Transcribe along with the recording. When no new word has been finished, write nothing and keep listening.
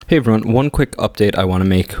Hey everyone, one quick update I want to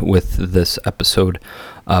make with this episode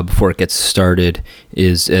before it gets started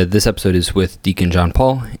is this episode is with Deacon John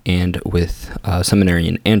Paul and with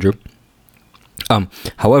Seminarian Andrew.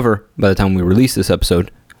 However, by the time we release this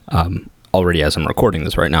episode, already as I'm recording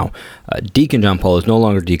this right now, Deacon John Paul is no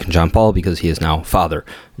longer Deacon John Paul because he is now Father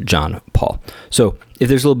John Paul. So if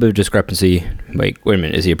there's a little bit of discrepancy, like, wait a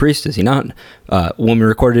minute, is he a priest? Is he not? When we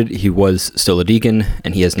recorded, he was still a deacon,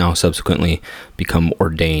 and he has now subsequently become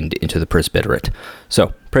ordained into the presbyterate.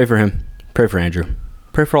 So pray for him, pray for Andrew,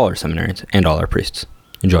 pray for all our seminarians and all our priests.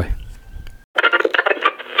 Enjoy.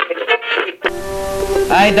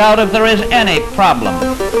 I doubt if there is any problem,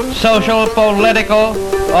 social, political,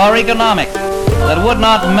 or economic, that would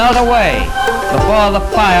not melt away before the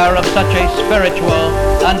fire of such a spiritual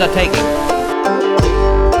undertaking.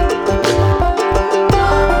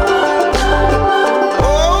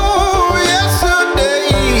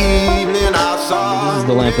 This is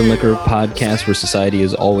the Lamp and Liquor podcast where society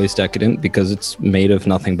is always decadent because it's made of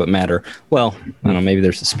nothing but matter. Well, I don't know, maybe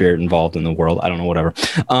there's a spirit involved in the world. I don't know, whatever.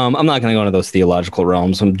 I'm not going to go into those theological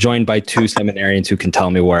realms. I'm joined by two seminarians who can tell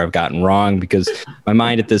me where I've gotten wrong because my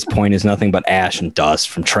mind at this point is nothing but ash and dust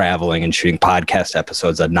from traveling and shooting podcast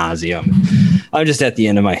episodes ad nauseum. I'm just at the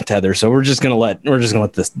end of my tether, so we're just gonna let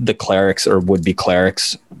the clerics or would-be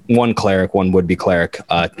clerics, one cleric, one would-be cleric,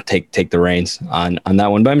 take the reins on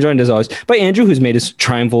that one. But I'm joined as always by Andrew, who's made his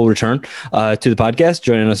triumphal return to the podcast,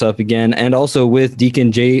 joining us up again, and also with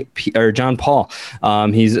Deacon John Paul.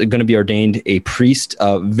 He's going to be ordained a priest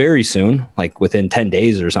very soon, like within 10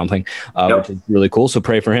 days or something, which is really cool. So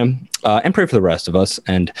pray for him and pray for the rest of us,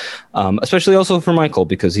 and especially also for Michael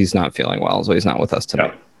because he's not feeling well, so he's not with us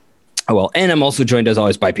tonight. Oh, well, and I'm also joined as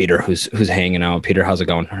always by Peter, who's hanging out. Peter, how's it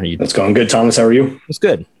going? How are you? It's going good, Thomas. How are you? It's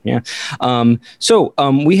good. Yeah. So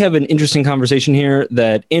we have an interesting conversation here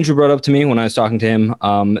that Andrew brought up to me when I was talking to him,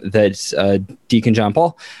 that Deacon John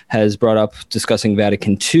Paul has brought up discussing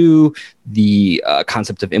Vatican II, the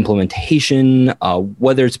concept of implementation,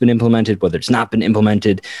 whether it's been implemented, whether it's not been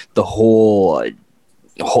implemented, the whole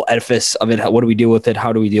edifice of it. What do we deal with it?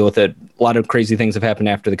 How do we deal with it? A lot of crazy things have happened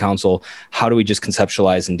after the council. How do we just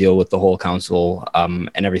conceptualize and deal with the whole council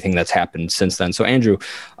and everything that's happened since then? So Andrew,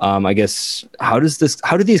 I guess, how do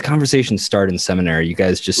these conversations start in seminary? You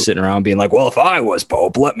guys just sitting around being like, well, if I was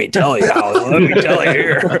Pope, let me tell you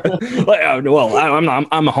here. Well,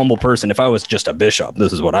 I'm a humble person. If I was just a bishop,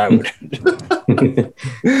 this is what I would do.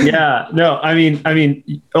 Yeah, no, I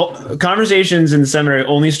mean, conversations in seminary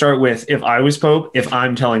only start with if I was Pope, if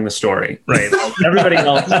I'm telling the story, right?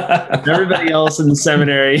 Everybody else in the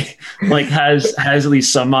seminary like has at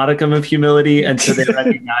least some modicum of humility, and so they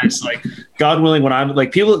recognize like God willing when I'm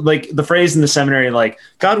like people like the phrase in the seminary like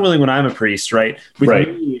God willing when I'm a priest, right? With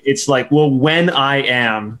me, it's like, well, when I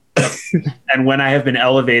am and when I have been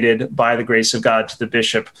elevated by the grace of God to the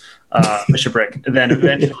bishopric, then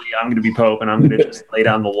eventually I'm going to be Pope and I'm going to just lay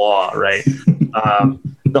down the law, right?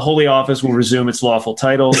 The Holy Office will resume its lawful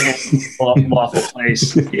title, lawful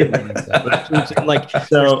place. Like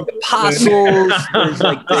so, apostles, there's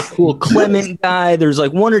like the cool Clement guy. There's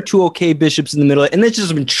like one or two okay bishops in the middle, and it's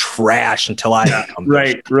just been trash until I become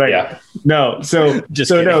right. Yeah. No, so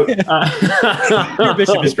just kidding. No. Your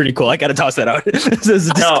bishop is pretty cool. I got to toss that out.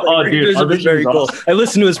 Dude, our bishop very cool. I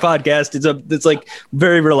listen to his podcast. It's like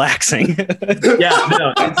very relaxing. It's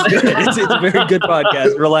a very good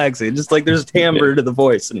podcast. Relaxing. Just like there's timbre to the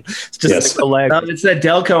voice. And it's just it's that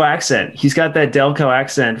Delco accent. He's got that Delco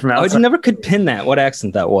accent from outside. I never could pin that what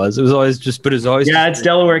accent that was. It was always just, but it's always it's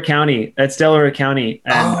Delaware County. That's Delaware County.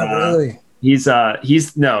 And, really? He's a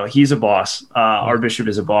boss. Our bishop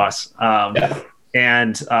is a boss.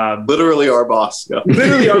 And literally our boss. Yeah.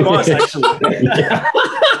 Literally our boss, actually.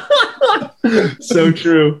 So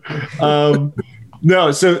true.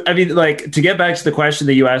 No, so I mean, like to get back to the question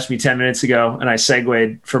that you asked me 10 minutes ago, and I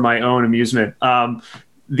segued for my own amusement. I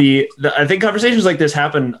think conversations like this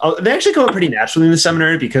happen. They actually come up pretty naturally in the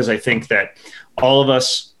seminary because I think that all of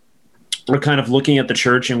us are kind of looking at the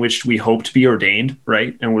church in which we hope to be ordained,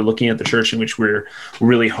 right? And we're looking at the church in which we're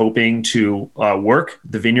really hoping to work,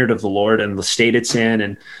 the vineyard of the Lord and the state it's in.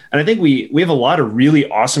 And I think we have a lot of really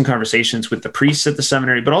awesome conversations with the priests at the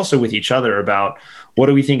seminary, but also with each other about what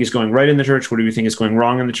do we think is going right in the church? What do we think is going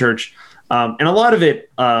wrong in the church? And a lot of it,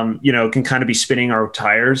 can kind of be spinning our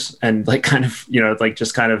tires and like kind of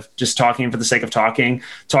just talking for the sake of talking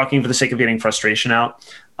for the sake of getting frustration out.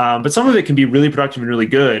 But some of it can be really productive and really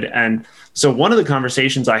good. And so one of the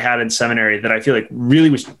conversations I had in seminary that I feel like really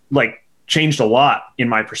was like changed a lot in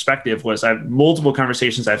my perspective was multiple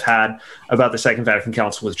conversations I've had about the Second Vatican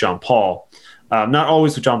Council with John Paul, not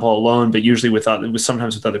always with John Paul alone, but usually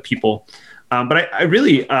sometimes with other people. But I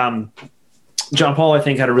really, John Paul, I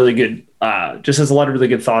think, had a really good, just has a lot of really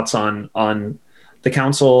good thoughts on the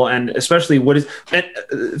council, and especially what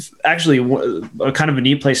is actually a kind of a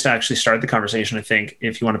neat place to actually start the conversation. I think,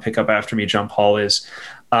 if you want to pick up after me, John Paul, is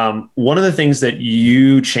one of the things that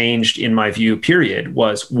you changed in my view, period,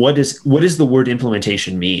 was what does the word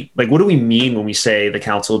implementation mean? Like, what do we mean when we say the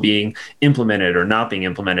council being implemented or not being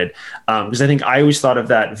implemented? Because I think I always thought of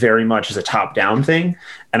that very much as a top-down thing.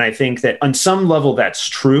 And I think that on some level that's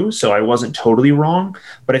true. So I wasn't totally wrong,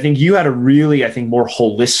 but I think you had a really, more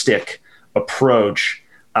holistic approach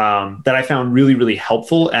that I found really, really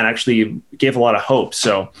helpful and actually gave a lot of hope.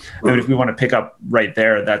 So if we want to pick up right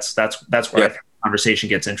there, that's where I think the conversation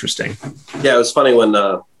gets interesting. Yeah, it was funny when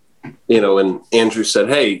when Andrew said,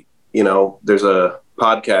 "Hey, there's a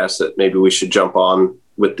podcast that maybe we should jump on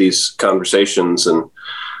with these conversations," and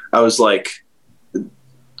I was like,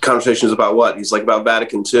 "Conversations about what?" He's like, "About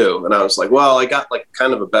Vatican II," and I was like, "Well, I got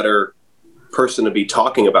kind of a better person to be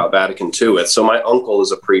talking about Vatican II with." So my uncle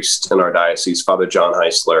is a priest in our diocese, Father John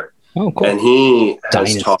Heisler. Oh, cool. And he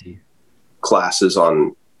has taught classes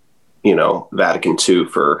on, Vatican II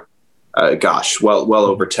for, well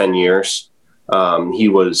over 10 years. He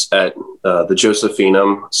was at the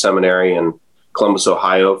Josephinum Seminary in Columbus,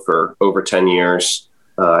 Ohio for over 10 years.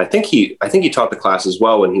 I think he taught the class as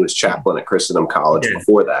well when he was chaplain at Christendom College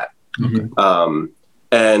before that. Mm-hmm.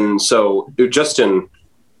 And so just in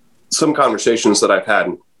some conversations that I've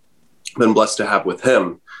been blessed to have with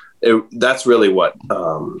him, that's really what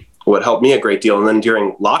helped me a great deal. And then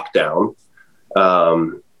during lockdown,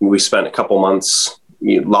 we spent a couple months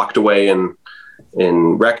locked away in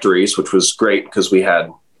rectories, which was great because we had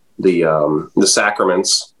the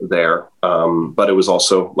sacraments there. But it was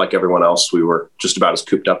also like everyone else, we were just about as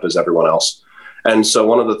cooped up as everyone else. And so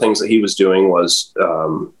one of the things that he was doing was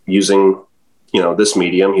using this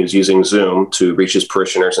medium. He was using Zoom to reach his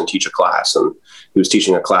parishioners and teach a class. And he was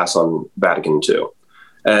teaching a class on Vatican II.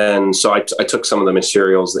 And so I took some of the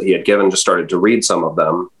materials that he had given, just started to read some of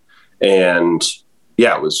them. And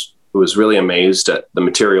was really amazed at the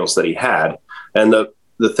materials that he had. And the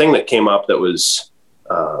thing that came up that was,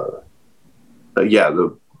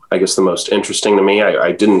 the most interesting to me,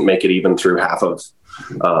 I didn't make it even through half of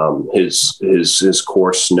his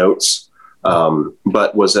course notes.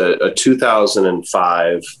 But was a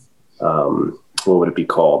 2005, what would it be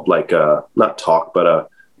called? Like not talk, but a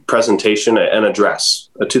presentation, an address,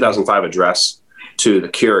 a 2005 address to the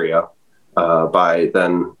Curia by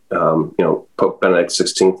then, Pope Benedict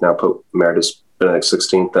XVI, now Pope Emeritus Benedict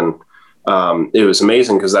XVI. And it was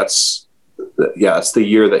amazing because it's the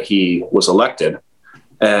year that he was elected.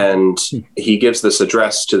 And he gives this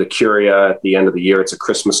address to the Curia at the end of the year. It's a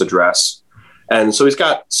Christmas address. And so he's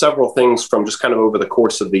got several things from just kind of over the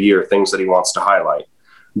course of the year, things that he wants to highlight.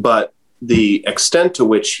 But the extent to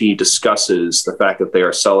which he discusses the fact that they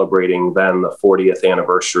are celebrating then the 40th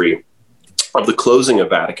anniversary of the closing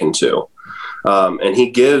of Vatican II. And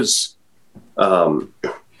he gives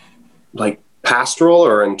pastoral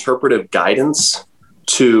or interpretive guidance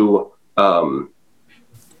to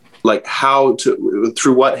how to,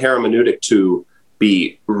 through what hermeneutic to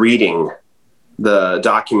be reading the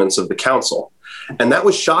documents of the council. And that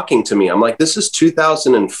was shocking to me. I'm like, this is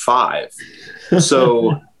 2005.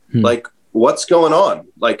 So what's going on?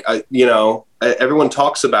 Everyone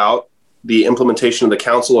talks about the implementation of the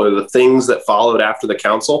council or the things that followed after the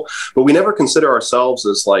council, but we never consider ourselves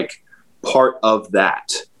as part of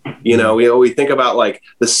that. We think about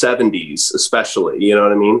the 70s, especially, you know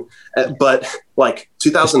what I mean? But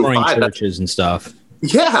 2005 churches and stuff.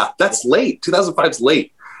 Yeah, that's late. 2005 is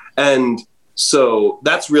late. And so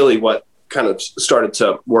that's really what kind of started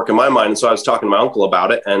to work in my mind. And so I was talking to my uncle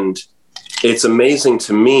about it, and it's amazing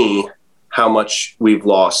to me how much we've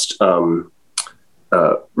lost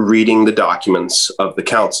reading the documents of the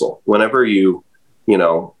council. Whenever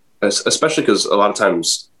especially because a lot of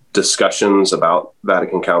times discussions about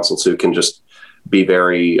Vatican Council II can just be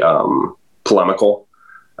very polemical.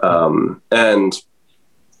 And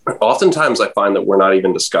oftentimes I find that we're not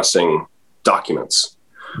even discussing documents.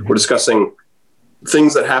 Mm-hmm. We're discussing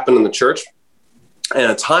things that happen in the church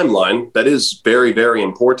and a timeline that is very, very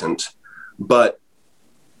important. But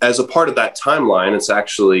as a part of that timeline, it's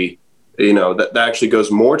actually, that actually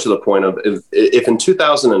goes more to the point of if in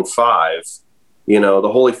 2005,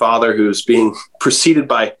 the Holy Father, who's being preceded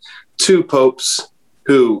by two popes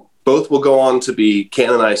who both will go on to be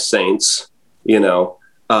canonized saints,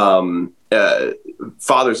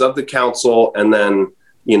 fathers of the council, and then,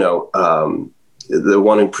 the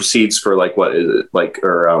one who proceeds for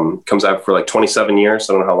comes out for 27 years.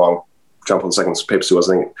 I don't know how long John Paul II's papacy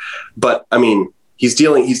was, but I mean, he's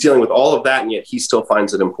dealing with all of that, and yet he still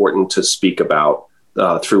finds it important to speak about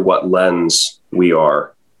through what lens we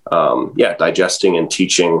are digesting and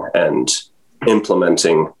teaching and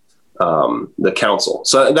implementing the council.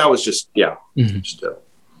 So that was just it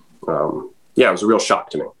was a real shock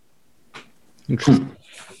to me.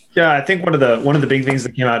 Yeah, I think one of the big things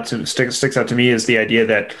that came out to sticks out to me is the idea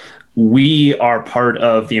that we are part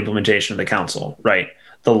of the implementation of the council, right?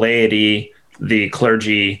 The laity, the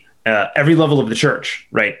clergy, every level of the church,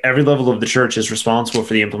 right? Every level of the church is responsible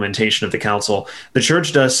for the implementation of the council. The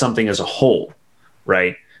church does something as a whole,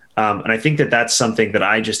 right? And I think that that's something that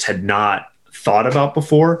I just had not thought about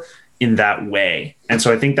before in that way. And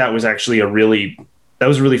so I think that was actually a really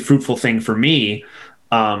fruitful thing for me,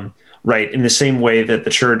 right? In the same way that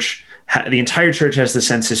the entire church has the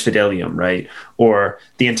sensus fidelium, right? Or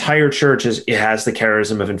the entire church has the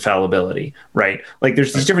charism of infallibility, right? Like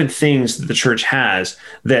there's these different things that the church has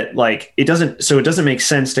that like, it doesn't make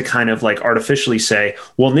sense to kind of like artificially say,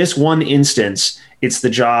 well, in this one instance, it's the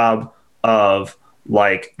job of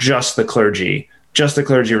like just the clergy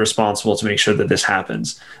responsible to make sure that this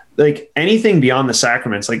happens. Like anything beyond the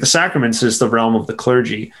sacraments, like the sacraments is the realm of the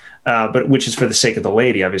clergy, but which is for the sake of the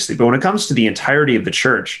laity, obviously. But when it comes to the entirety of the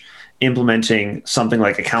church, implementing something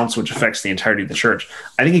like a council which affects the entirety of the church,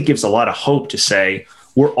 I think it gives a lot of hope to say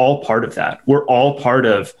we're all part of that. We're all part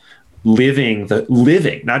of living,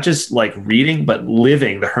 not just like reading, but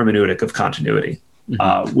living the hermeneutic of continuity,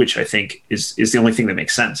 which I think is the only thing that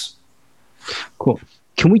makes sense. Cool.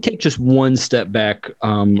 Can we take just one step back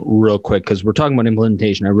real quick? Because we're talking about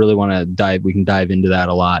implementation. I really want to we can dive into that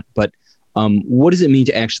a lot. But what does it mean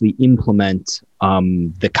to actually implement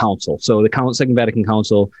the council? So the Second Vatican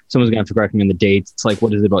Council, someone's going to have to correct me on the dates. It's like,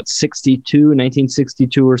 what is it, about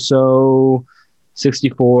 1962 or so,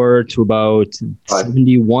 64 to about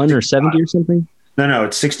 71 or 70 or something? No,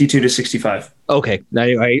 it's 62 to 65. Okay.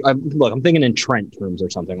 Look, I'm thinking in Trent terms or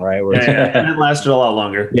something, right? And it lasted a lot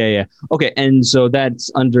longer. Yeah. Okay. And so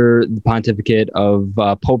that's under the pontificate of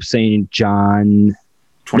Pope St. John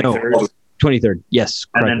 23rd. 23rd. Yes.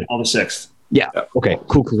 And correct. then Paul the 6th. Yeah. Okay.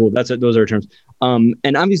 Cool. Those are terms.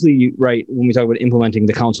 And obviously, right, when we talk about implementing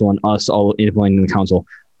the council and us all implementing the council,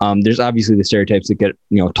 there's obviously the stereotypes that get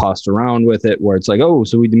tossed around with it, where it's like, oh,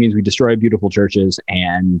 so it means we destroy beautiful churches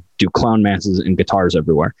and do clown masses and guitars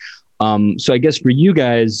everywhere. So I guess for you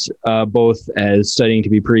guys, both as studying to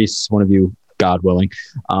be priests, one of you, God willing,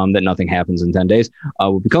 that nothing happens in 10 days,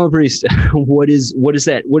 will become a priest. What does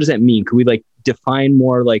that mean? Could we like define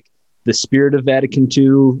more like the spirit of Vatican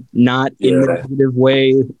II, not in the negative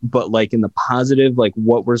way, but like in the positive, like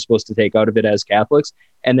what we're supposed to take out of it as Catholics?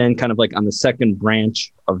 And then kind of like on the second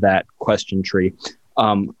branch of that question tree,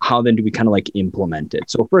 how then do we kind of like implement it?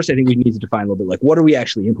 So first, I think we need to define a little bit like what are we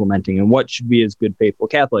actually implementing and what should we as good faithful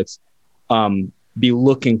Catholics be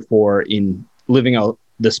looking for in living out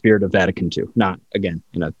the spirit of Vatican II, not again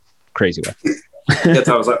in a crazy way.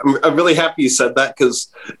 I'm really happy you said that,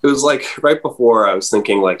 because it was like right before I was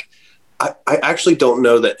thinking like, I actually don't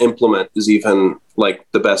know that implement is even like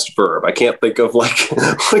the best verb. I can't think of like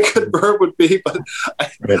what a good verb would be, but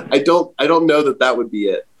I don't know that would be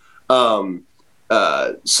it.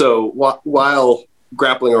 So while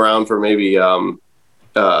grappling around for maybe a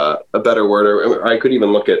better word, or I could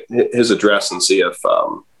even look at his address and see if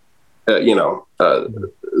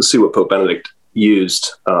see what Pope Benedict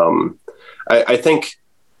used. I think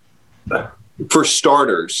for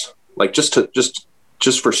starters, like just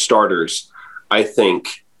for starters, I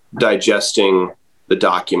think digesting the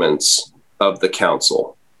documents of the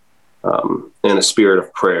council in a spirit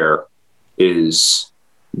of prayer is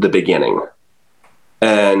the beginning.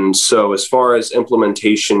 And so as far as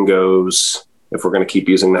implementation goes, if we're going to keep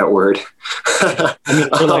using that word,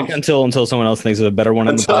 until someone else thinks of a better one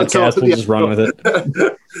on the podcast, we'll just run with it.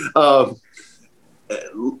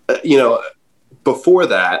 Before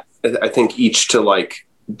that, I think each to like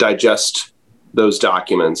digest those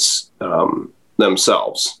documents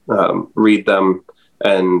themselves, read them,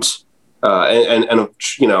 and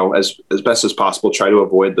as best as possible, try to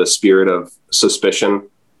avoid the spirit of suspicion,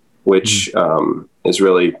 which is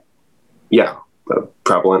really,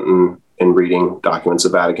 prevalent in reading documents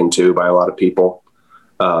of Vatican II by a lot of people,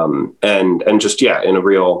 and just in a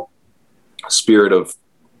real spirit of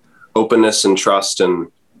openness and trust, and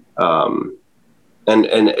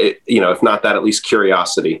if not that, at least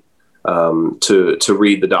curiosity. To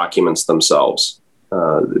read the documents themselves,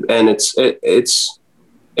 and it's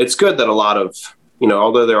good that a lot of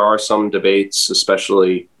although there are some debates,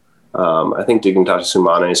 especially I think Deacon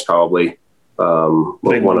is probably one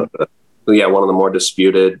of the more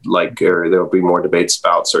disputed. Like, or there'll be more debates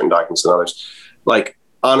about certain documents than others. Like,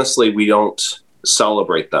 honestly, we don't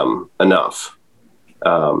celebrate them enough.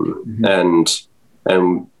 And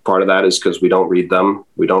part of that is because we don't read them,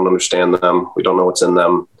 we don't understand them, we don't know what's in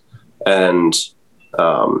them. And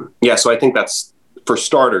so I think that's, for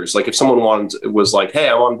starters, like if someone was like, hey,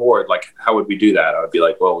 I'm on board, like how would we do that? I would be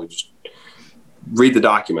like, well, we just read the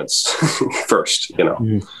documents first, if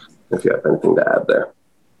you have anything to add there.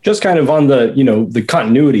 Just kind of on the, the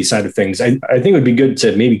continuity side of things, I think it would be good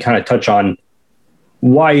to maybe kind of touch on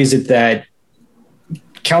why is it that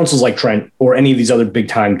councils like Trent or any of these other big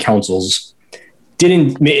time councils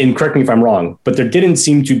didn't, and correct me if I'm wrong, but there didn't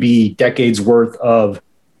seem to be decades worth of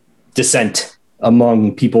dissent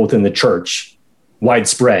among people within the church,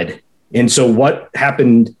 widespread. And so what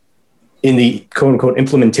happened in the quote unquote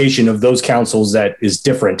implementation of those councils that is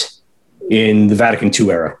different in the Vatican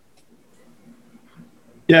II era?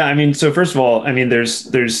 Yeah, I mean, so first of all, I mean, there's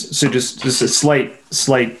so just a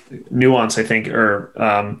slight nuance, I think,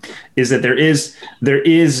 is that there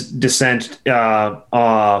is dissent from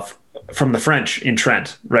the French in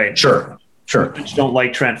Trent, right? Sure. Which don't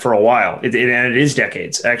like Trent for a while, and it is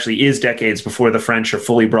decades before the French are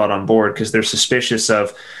fully brought on board because they're suspicious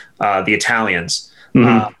of the Italians,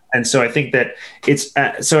 and so I think that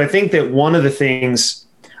I think that one of the things,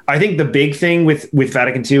 I think the big thing with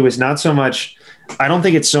Vatican II is not so much. I don't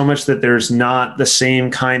think it's so much that there's not the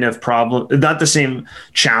same kind of problem, not the same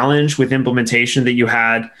challenge with implementation that you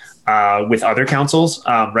had with other councils,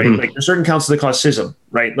 right? Like there's certain councils that cause schism,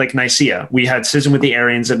 right? Like Nicaea, we had schism with the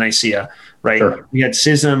Arians at Nicaea, right? Sure. We had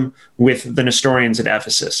schism with the Nestorians at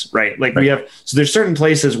Ephesus, right? Like so there's certain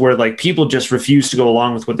places where like people just refuse to go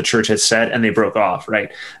along with what the church has said and they broke off,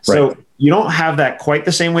 right? So you don't have that quite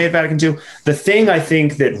the same way at Vatican II. The thing I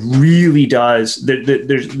think that really does,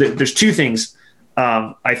 there's two things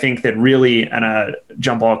I think that really, and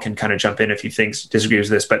John Paul can kind of jump in if he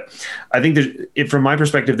disagrees with this, but I think from my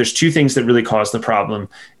perspective, there's two things that really caused the problem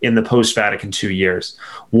in the post-Vatican II years.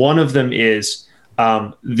 One of them is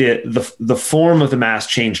the form of the Mass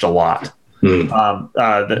changed a lot. The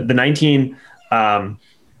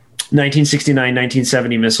 1969,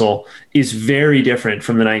 1970 missal is very different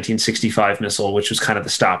from the 1965 missal, which was kind of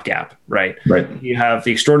the stopgap, right? Right. You have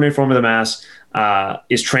the extraordinary form of the Mass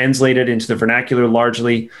is translated into the vernacular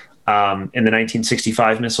largely in the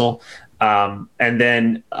 1965 missal. And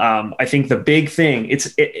then I think the big thing,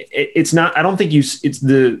 it's not, I don't think it's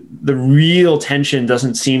the real tension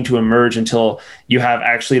doesn't seem to emerge until you have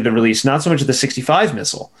actually the release, not so much of the 65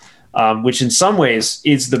 missal, which in some ways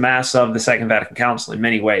is the Mass of the Second Vatican Council in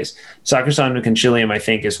many ways. Sacrosanctum Concilium, I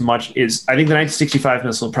think, I think the 1965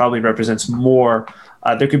 missal probably represents more.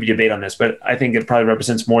 There could be debate on this, but I think it probably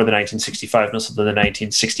represents more the 1965 missal than the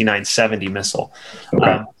 1969-70 missal.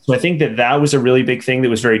 Okay. So I think that was a really big thing that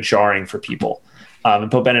was very jarring for people. And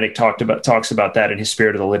Pope Benedict talks about that in his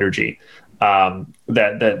Spirit of the Liturgy,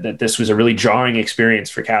 that this was a really jarring experience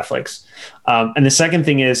for Catholics. And the second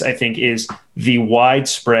thing is the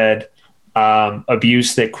widespread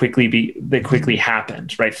abuse that quickly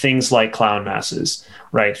happened, right? Things like clown masses,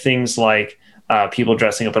 right? Things like people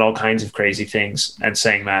dressing up in all kinds of crazy things and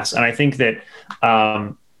saying Mass. And I think that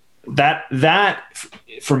that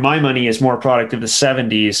for my money is more a product of the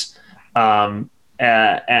 70s and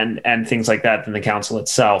things like that than the council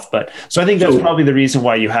itself. But so I think that's probably the reason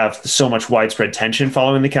why you have so much widespread tension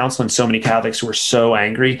following the council and so many Catholics who are so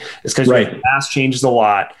angry is because the Mass changes a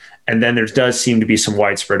lot. And then there does seem to be some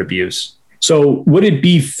widespread abuse. So would it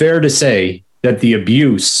be fair to say that the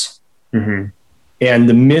abuse and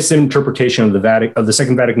the misinterpretation of the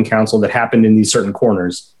Second Vatican Council that happened in these certain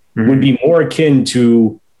corners would be more akin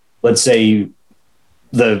to, let's say,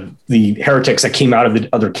 the heretics that came out of the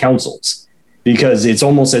other councils? Because it's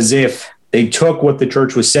almost as if they took what the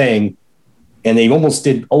church was saying and they almost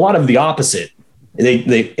did a lot of the opposite.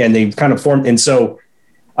 They kind of formed. And so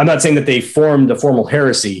I'm not saying that they formed a formal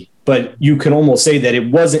heresy, but you can almost say that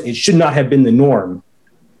it should not have been the norm,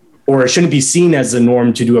 or it shouldn't be seen as the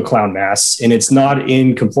norm to do a clown Mass. And it's not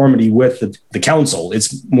in conformity with the council.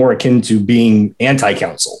 It's more akin to being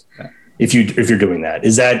anti-council if you're doing that.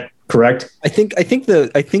 Is that correct? I think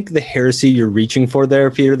the heresy you're reaching for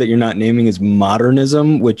there, Peter, that you're not naming is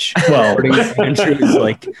modernism, which Andrew is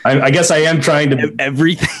like. I guess I am trying to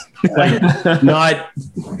everything. Not.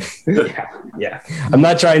 Yeah. I'm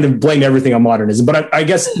not trying to blame everything on modernism, but I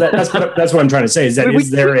guess that's what I'm trying to say. Is that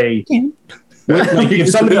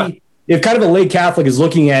if kind of a lay Catholic is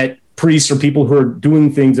looking at priests or people who are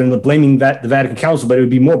doing things and blaming the Vatican Council, but it would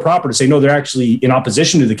be more proper to say, no, they're actually in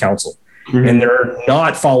opposition to the council and they're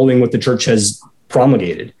not following what the church has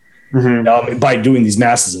promulgated by doing these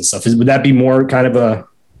masses and stuff. Would that be more kind of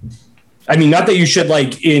I mean, not that you should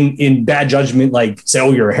like in bad judgment, like say,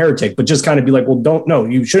 oh, you're a heretic, but just kind of be like, well,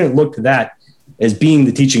 you shouldn't look to that as being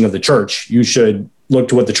the teaching of the church. You should look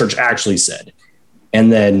to what the church actually said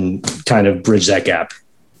and then kind of bridge that gap.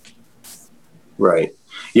 Right.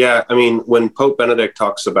 Yeah. I mean, when Pope Benedict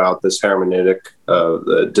talks about this hermeneutic,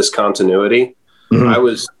 the discontinuity, mm-hmm.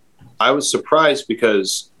 I was surprised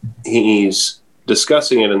because he's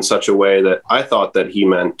discussing it in such a way that I thought that he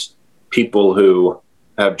meant people who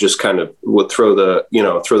have just kind of would throw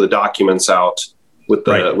the documents out with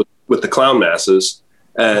the right. with the clown masses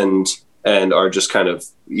and are just kind of,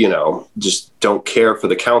 just don't care for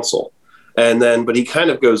the council. And then, but he kind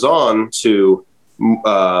of goes on to,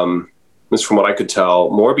 this from what I could tell,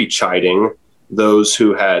 more be chiding those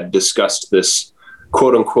who had discussed this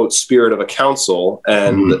quote unquote spirit of a council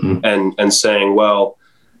and, mm-hmm. and saying, well,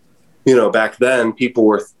 back then people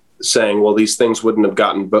were saying, well, these things wouldn't have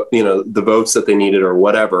gotten, the votes that they needed or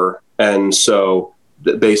whatever. And so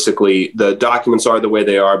basically the documents are the way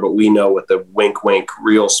they are, but we know what the wink, wink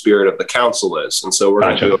real spirit of the council is. And so we're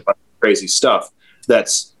going to do a bunch of crazy stuff.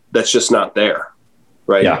 That's just not there.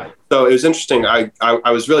 Right. Yeah. So it was interesting. I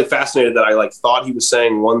was really fascinated that I thought he was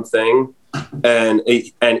saying one thing and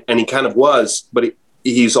he kind of was, but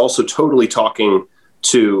he's also totally talking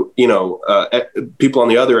to, people on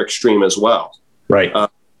the other extreme as well. Right.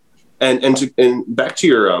 And back to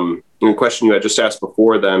your question you had just asked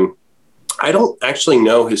before, then I don't actually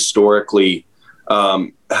know historically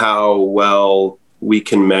how well we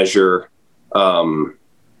can measure, how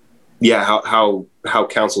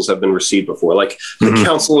councils have been received before, like the mm-hmm.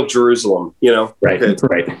 Council of Jerusalem. Right, okay.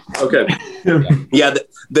 Right, okay, yeah.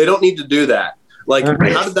 They don't need to do that. Like,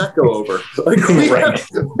 right. How did that go over?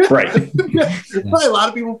 Right. Probably a lot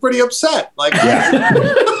of people pretty upset. Like, yeah.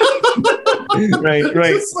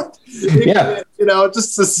 right. Yeah. And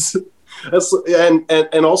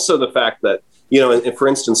also the fact that, and for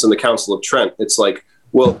instance, in the Council of Trent, it's like,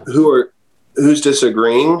 well, who's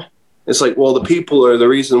disagreeing? It's like, well, the people are the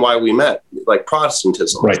reason why we met, like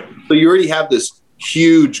Protestantism. Right. So you already have this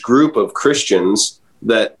huge group of Christians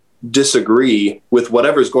that disagree with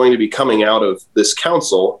whatever's going to be coming out of this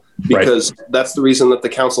council, because that's the reason that the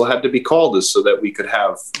council had to be called, is so that we could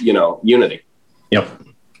have, unity. Yep.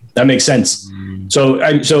 That makes sense.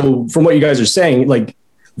 So from what you guys are saying, like,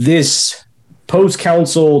 this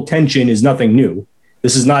post-council tension is nothing new.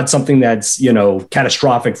 This is not something that's,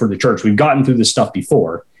 catastrophic for the church. We've gotten through this stuff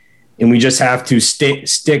before, and we just have to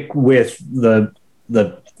stick with the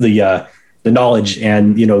knowledge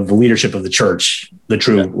and, the leadership of the church, the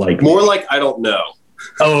true, more like, I don't know.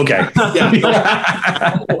 Oh, okay.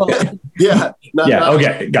 Yeah.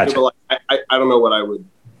 Okay. Gotcha. Like, I don't know what I would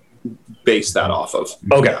base that off of.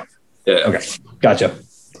 Okay. Yeah. Okay. Gotcha.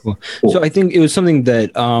 Cool. So I think it was something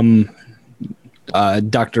that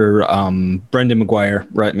Dr. Brendan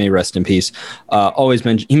McGuire, may rest in peace, always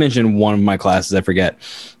mentioned. He mentioned one of my classes, I forget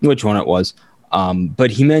which one it was, but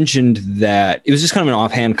he mentioned that it was just kind of an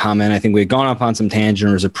offhand comment. I think we had gone off on some tangent,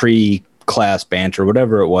 or it was a pre-class banter,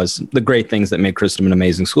 whatever it was. The great things that made Christendom an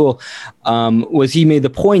amazing school was he made the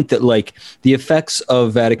point that the effects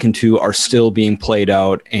of Vatican II are still being played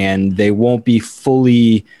out, and they won't be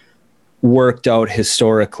fully worked out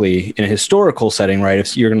historically in a historical setting, right?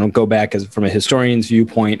 If you're going to go back from a historian's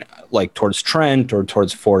viewpoint, like towards Trent or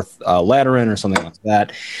towards Fourth Lateran or something like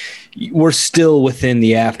that, we're still within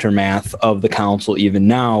the aftermath of the council even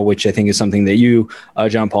now, which I think is something that you,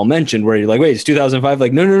 John Paul, mentioned, where you're like, wait, it's 2005?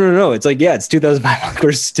 Like, no. It's like, yeah, it's 2005.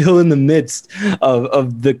 We're still in the midst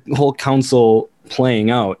of the whole council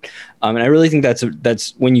playing out. And I really think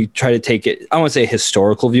that's when you try to take it, I won't say a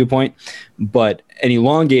historical viewpoint, but an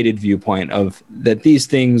elongated viewpoint of that these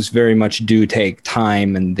things very much do take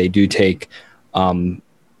time, and they do take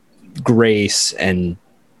grace and,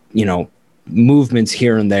 movements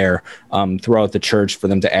here and there throughout the church for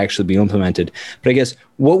them to actually be implemented. But I guess,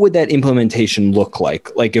 what would that implementation look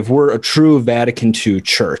like? Like, if we're a true Vatican II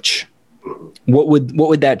church, what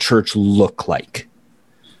would that church look like?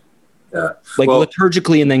 Yeah.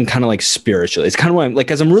 Liturgically and then kind of spiritually. It's kind of why I'm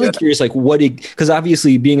as I'm really curious, because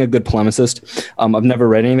obviously, being a good polemicist, I've never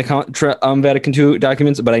read any of the Vatican II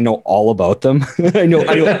documents, but I know all about them. I know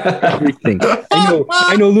everything.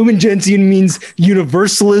 I know Lumen Gentium means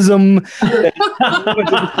universalism.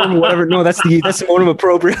 Whatever. No, that's the one of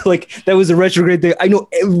appropriate. That was a retrograde thing. I know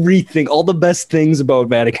everything, all the best things about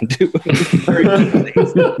Vatican II.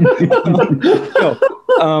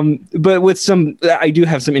 But with I do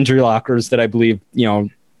have some interlocutors that I believe,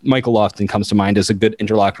 Michael Lofton comes to mind as a good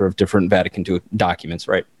interlocutor of different Vatican II documents,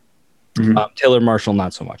 right? Mm-hmm. Taylor Marshall,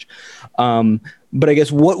 not so much. But I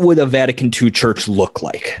guess, what would a Vatican II church look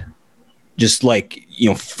like? just like,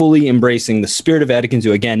 fully embracing the spirit of Vatican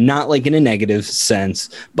II, again, not like in a negative sense,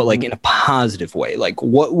 but like in a positive way? Like,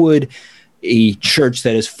 what would a church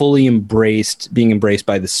that is fully being embraced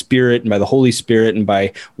by the Spirit and by the Holy Spirit and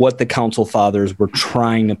by what the Council Fathers were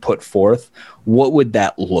trying to put forth, what would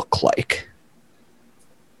that look like?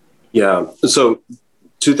 Yeah. So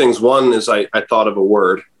 2 things. One is I thought of a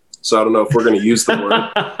word. So I don't know if we're going to use the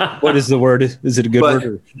word. What is the word? Is it a good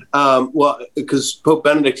word? Well, because Pope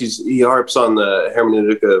Benedict, he harps on the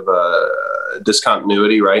hermeneutic of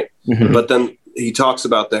discontinuity, right? Mm-hmm. But then he talks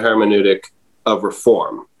about the hermeneutic of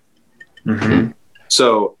reform. Mm-hmm.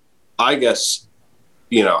 So I guess,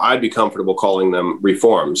 I'd be comfortable calling them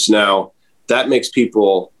reforms. Now, that makes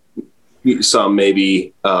people, some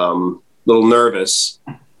maybe a little nervous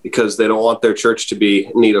because they don't want their church to be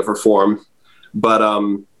in need of reform. But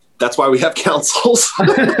that's why we have councils.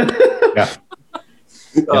 Yeah.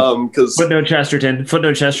 Footnote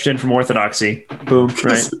Chesterton from Orthodoxy. Boom.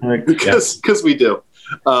 Right. Because we do.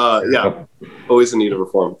 Always in need of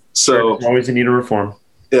reform. So always in need of reform.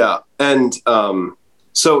 Yeah. And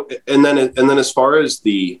so and then as far as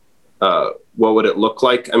the what would it look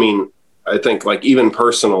like? I mean, I think like even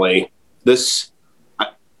personally, this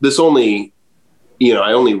only,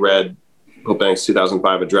 I only read Pope Benedict's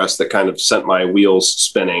 2005 address that kind of sent my wheels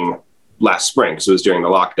spinning last spring because it was during the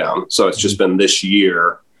lockdown. So it's just been this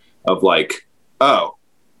year of like, oh,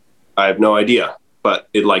 I have no idea, but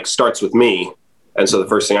it like starts with me. And so the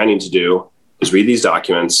first thing I need to do is read these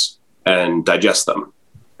documents and digest them.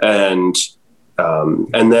 And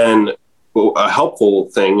then a helpful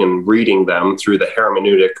thing in reading them through the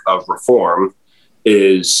hermeneutic of reform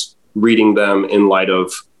is reading them in light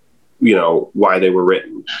of, why they were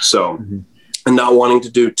written. So, and not wanting to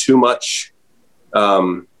do too much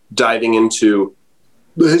diving into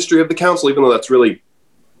the history of the council, even though that's really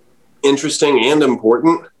interesting and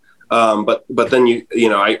important. But then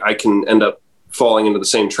I can end up falling into the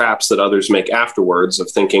same traps that others make afterwards of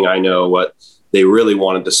thinking I know what they really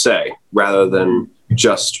wanted to say rather than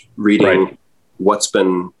just reading what's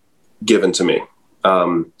been given to me.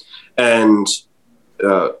 I'm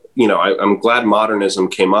glad modernism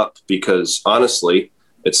came up because honestly,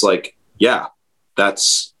 it's like, yeah,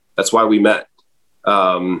 that's why we met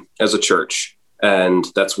as a church. And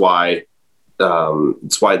that's why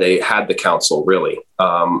they had the council really.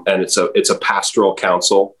 And it's a pastoral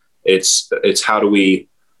council. It's how do we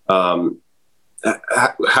have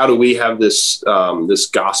this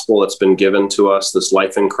gospel that's been given to us, this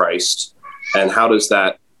life in Christ, and how has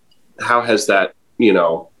that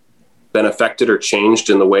been affected or changed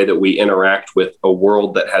in the way that we interact with a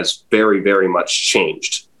world that has very, very much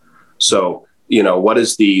changed. So, what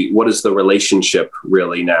is the relationship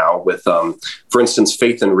really now with, for instance,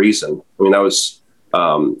 faith and reason? I mean, that was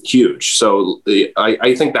huge. So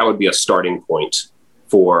I think that would be a starting point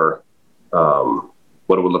for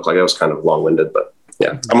what it would look like. That was kind of long-winded, but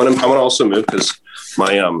yeah, I'm gonna also move because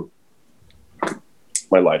my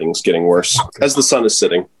lighting's getting worse as the sun is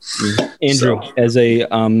setting. Andrew, as a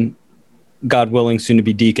God willing, soon to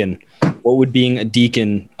be deacon, what would being a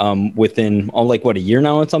deacon within a year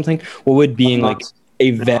now or something? What would being like a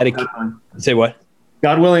Vatican? Say what?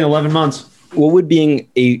 God willing, 11 months. What would being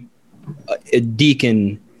a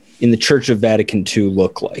deacon in the Church of Vatican II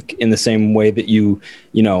look like? In the same way that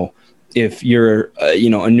if you're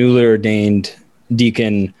a newly ordained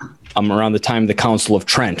deacon around the time of the Council of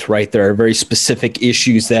Trent, right? There are very specific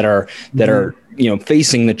issues that are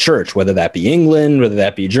facing the church, whether that be England, whether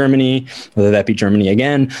that be Germany, whether that be Germany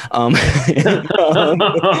again.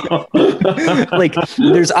 Like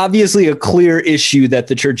there's obviously a clear issue that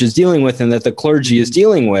the church is dealing with and that the clergy is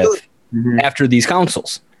dealing with after these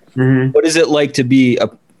councils. What is it like to be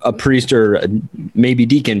a priest or maybe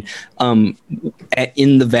deacon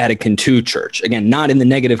in the Vatican II church? Again, not in the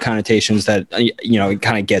negative connotations that, it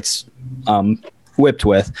kind of gets whipped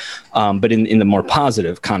with, but in the more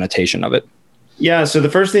positive connotation of it. Yeah. So the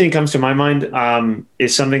first thing that comes to my mind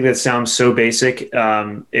is something that sounds so basic.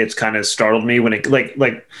 It's kind of startled me when it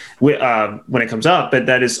when it comes up, but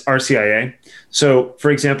that is RCIA. So for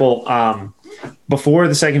example, before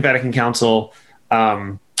the Second Vatican Council,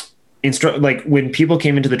 when people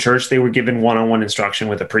came into the church, they were given one-on-one instruction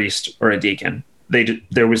with a priest or a deacon.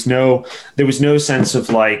 There was no sense of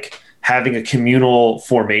like having a communal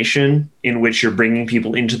formation in which you're bringing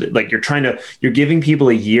people into you're giving people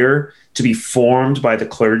a year to be formed by the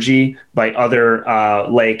clergy, by other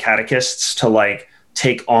lay catechists to like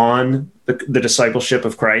take on the discipleship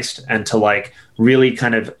of Christ and to like really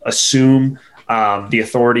kind of assume the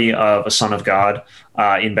authority of a son of God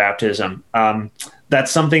in baptism.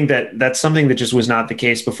 That's something that just was not the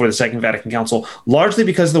case before the Second Vatican Council, largely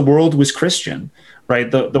because the world was Christian, right?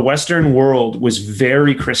 The Western world was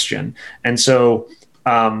very Christian. And so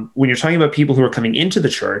when you're talking about people who are coming into the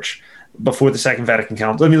church before the Second Vatican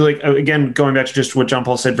Council, again, going back to just what John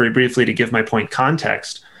Paul said very briefly to give my point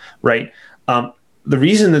context, right? The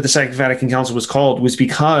reason that the Second Vatican Council was called was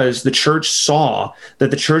because the church saw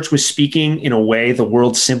that the church was speaking in a way the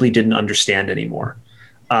world simply didn't understand anymore.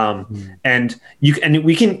 And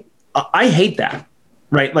we can, I hate that,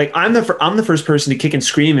 right? Like I'm the first person to kick and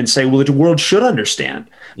scream and say, well, the world should understand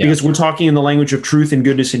because we're talking in the language of truth and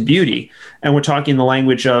goodness and beauty. And we're talking in the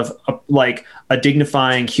language of like a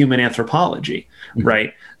dignifying human anthropology,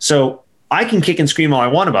 right? So I can kick and scream all I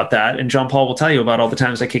want about that. And John Paul will tell you about all the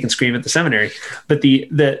times I kick and scream at the seminary. But the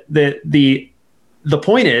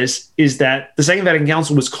point is that the Second Vatican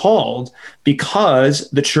Council was called because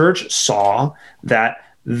the church saw that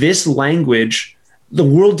this language, the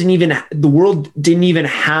world didn't even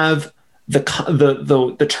have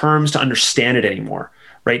the terms to understand it anymore,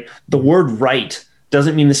 right? The word right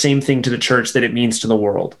doesn't mean the same thing to the church that it means to the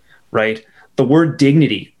world, right? The word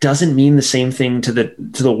dignity doesn't mean the same thing to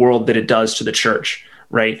the world that it does to the church,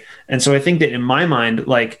 right? And so I think that in my mind,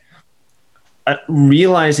 like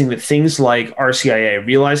realizing that things like RCIA,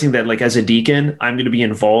 realizing that like as a deacon, I'm going to be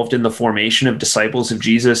involved in the formation of disciples of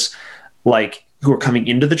Jesus, like who are coming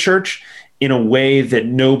into the church in a way that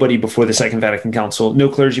nobody before the Second Vatican Council, no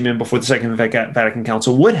clergyman before the Second Vatican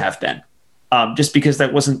Council would have been, just because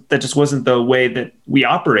that just wasn't the way that we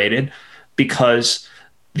operated, because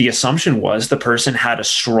the assumption was the person had a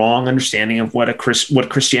strong understanding of what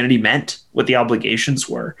Christianity meant, what the obligations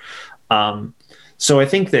were. So I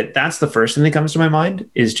think that that's the first thing that comes to my mind,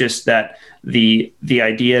 is just that the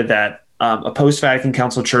idea that a post-Vatican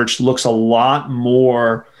Council church looks a lot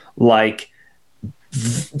more like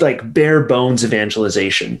bare bones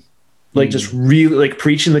evangelization, like just really like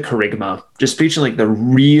preaching the kerygma, just preaching like the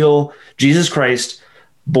real Jesus Christ,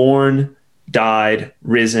 born, died,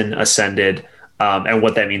 risen, ascended, and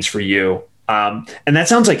what that means for you. And that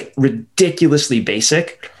sounds like ridiculously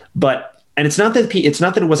basic, and it's not that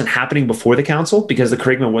it wasn't happening before the council, because the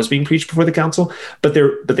kerygma was being preached before the council, but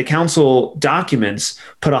the council documents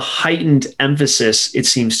put a heightened emphasis, it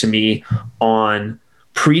seems to me, on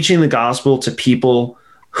preaching the gospel to people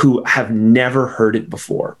who have never heard it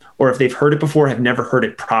before, or if they've heard it before, have never heard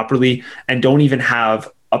it properly, and don't even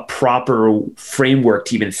have a proper framework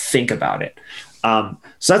to even think about it. So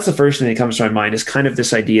that's the first thing that comes to my mind, is kind of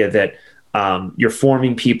this idea that you're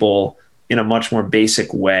forming people in a much more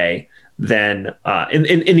basic way than in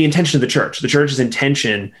the intention of the church. The church's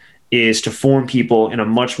intention is to form people in a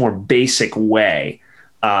much more basic way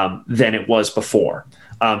than it was before.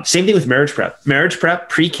 Same thing with marriage prep. Marriage prep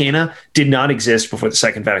pre-Cana did not exist before the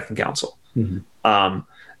Second Vatican Council. Mm-hmm.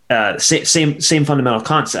 Same fundamental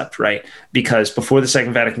concept, right? Because before the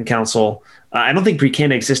Second Vatican Council, I don't think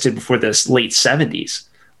pre-Cana existed before the late 70s,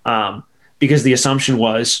 because the assumption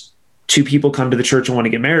was two people come to the church and want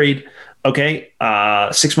to get married. Okay,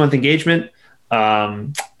 6-month engagement,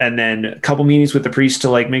 and then a couple meetings with the priest to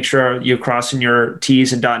like make sure you're crossing your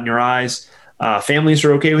T's and dotting your I's. Families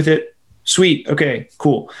are okay with it. Sweet. Okay,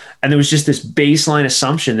 cool. And there was just this baseline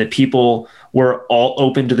assumption that people were all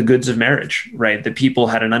open to the goods of marriage, right? That people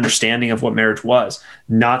had an understanding of what marriage was.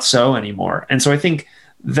 Not so anymore. And so I think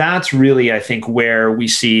that's really, where we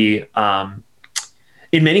see,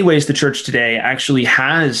 in many ways, the church today actually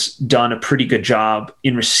has done a pretty good job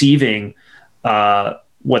in receiving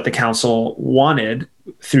what the council wanted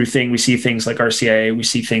through we see things like RCIA, we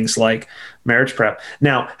see things like marriage prep.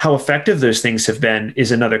 Now, how effective those things have been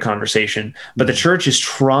is another conversation, but the church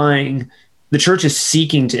is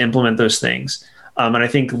seeking to implement those things. And I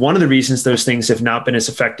think one of the reasons those things have not been as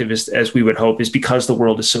effective as we would hope is because the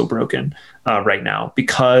world is so broken right now,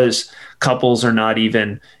 because couples are not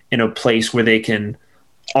even in a place where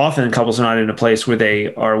often couples are not in a place where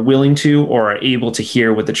they are willing to or are able to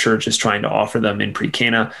hear what the church is trying to offer them in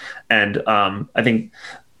pre-Cana. And I think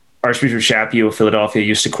Archbishop Shapiro of Philadelphia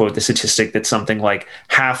used to quote the statistic that something like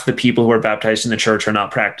half the people who are baptized in the church are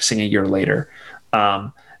not practicing a year later.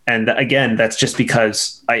 And again, that's just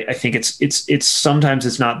because I think it's sometimes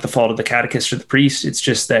it's not the fault of the catechist or the priest. It's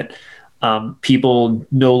just that people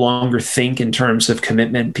no longer think in terms of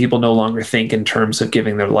commitment. People no longer think in terms of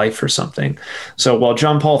giving their life for something. So while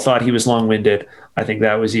John Paul thought he was long-winded, I think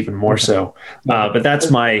that was even more so. But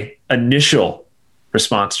that's my initial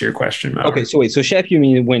response to your question. Mauer. Okay, so wait, so chef, you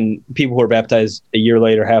mean when people who are baptized a year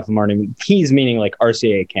later, half of them aren't even, he's meaning like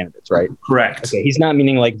RCA candidates, right? Correct. Okay, he's not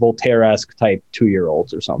meaning like Voltaire-esque type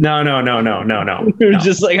 2-year-olds or something. No. You're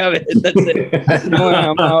just like, that's it. No,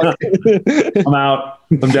 I'm out. I'm out.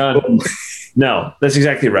 I'm done. No, that's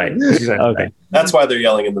exactly right. Okay. That's why they're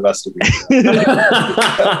yelling in the vestibule.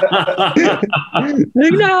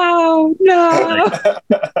 No.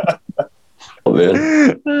 Oh,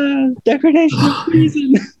 man. Degradation of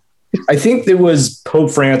reason. I think there was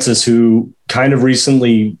Pope Francis who kind of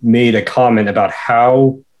recently made a comment about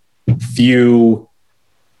how few,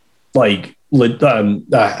 like, I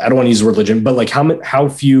don't want to use the word religion, but like how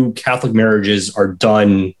few Catholic marriages are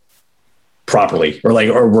done properly,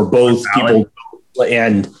 or were both people.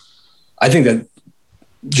 And I think that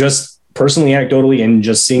just personally, anecdotally, and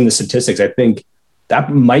just seeing the statistics, I think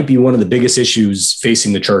that might be one of the biggest issues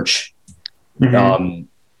facing the church. Mm-hmm.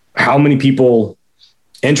 How many people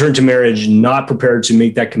enter into marriage not prepared to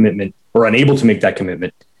make that commitment or unable to make that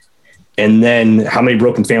commitment? And then how many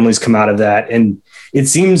broken families come out of that? And it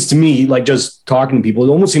seems to me, like, just talking to people, it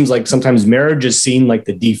almost seems like sometimes marriage is seen like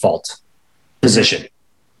the default position.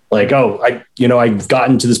 Like, oh, I've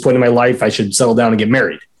gotten to this point in my life, I should settle down and get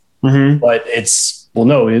married. Mm-hmm. But well,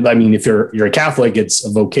 no, I mean, if you're a Catholic, it's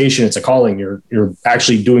a vocation, it's a calling. You're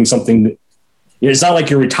actually doing something. It's not like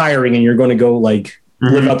you're retiring and you're going to go live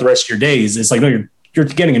out the rest of your days. It's like, no, you're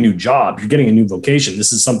getting a new job. You're getting a new vocation.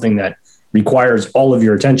 This is something that requires all of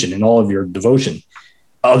your attention and all of your devotion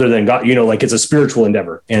other than God, it's a spiritual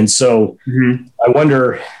endeavor. And so I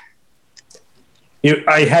wonder,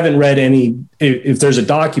 I haven't read if there's a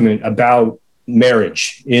document about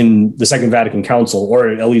marriage in the Second Vatican Council, or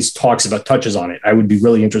at least touches on it. I would be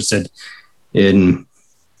really interested in.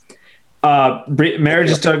 Marriage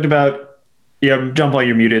is talked about. Yeah, jump while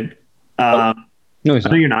you're muted. No, he's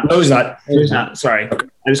not. No, you're not. No, he's not. No, he's not. Sorry. Okay.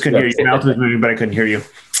 I just couldn't hear you. Your mouth was moving, but I couldn't hear you.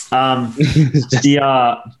 Mauer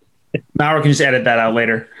can just edit that out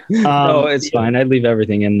later. No, it's fine. I'd leave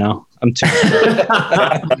everything in now. I'm too.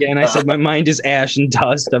 Again, I said my mind is ash and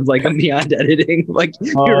dust. I'm beyond editing.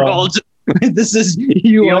 You're all just, this is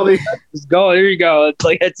you. Just go. Here you go. It's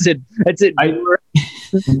like that's it. That's it.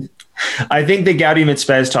 I think the Gaudium et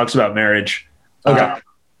Spes talks about marriage. Okay.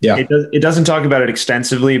 Yeah. It doesn't talk about it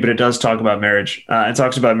extensively, but it does talk about marriage. It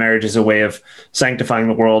talks about marriage as a way of sanctifying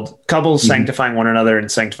the world, couples sanctifying one another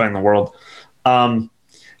and sanctifying the world. We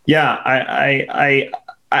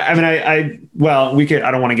could,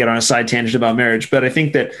 I don't want to get on a side tangent about marriage, but I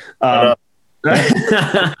think that,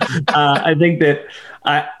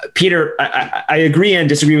 Peter, I agree and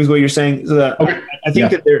disagree with what you're saying. I think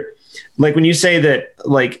that when you say that,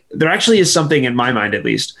 there actually is something, in my mind, at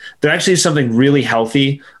least, there actually is something really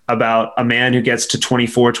healthy about a man who gets to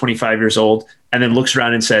 24, 25 years old and then looks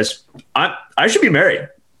around and says, I should be married.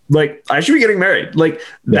 I should be getting married.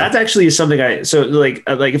 That actually is something if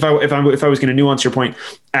I was going to nuance your point,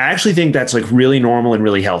 I actually think that's really normal and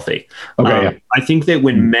really healthy. Okay. I think that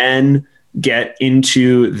when men get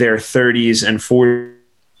into their 30s and 40s.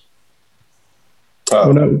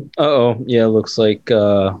 Yeah. Looks like,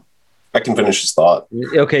 I can finish his thought.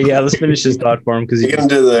 Okay, yeah, let's finish his thought for him, because they get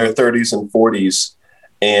into their 30s and 40s,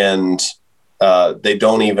 and they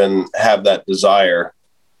don't even have that desire.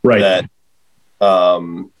 Right. That,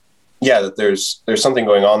 that there's something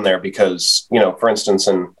going on there, because for instance,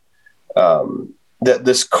 in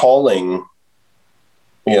this calling,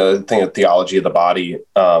 the thing of theology of the body,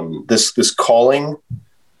 this calling.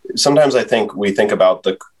 Sometimes I think we think about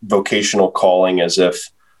the vocational calling as if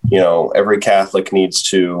every Catholic needs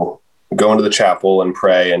to go into the chapel and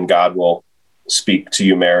pray, and God will speak to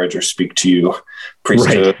you marriage, or speak to you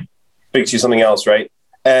priesthood, speak to you something else, right?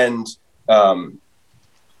 And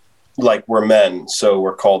we're men, so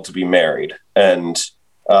we're called to be married, and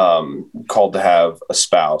called to have a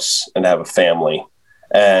spouse and have a family.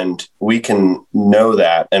 And we can know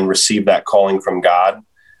that and receive that calling from God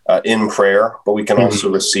in prayer, but we can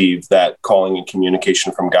also receive that calling and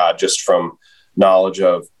communication from God just from knowledge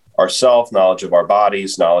of ourselves, knowledge of our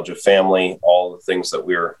bodies, knowledge of family, all the things that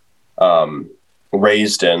we're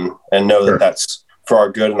raised in, and know that that's for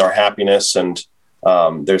our good and our happiness. And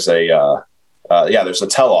there's a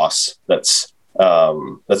telos that's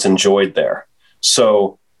enjoyed there.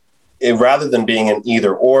 So rather than being an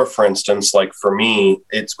either or, for instance, for me,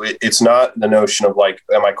 it's not the notion of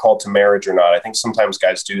am I called to marriage or not? I think sometimes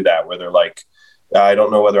guys do that, where they're I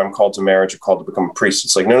don't know whether I'm called to marriage or called to become a priest.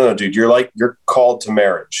 It's no, dude, you're called to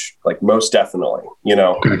marriage, most definitely,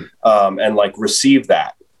 and receive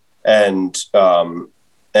that and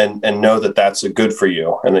know that that's a good for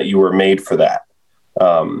you and that you were made for that.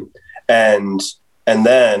 And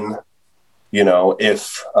then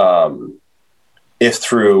if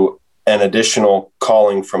through an additional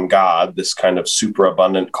calling from God, this kind of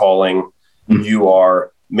superabundant calling, you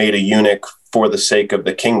are made a eunuch for the sake of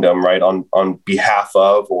the kingdom, right? On behalf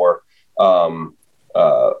of, or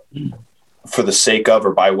for the sake of,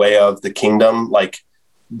 or by way of the kingdom, like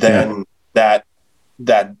then that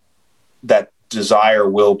desire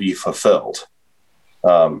will be fulfilled.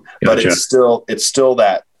 But it's still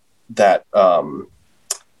that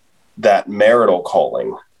marital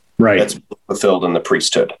calling, right, that's fulfilled in the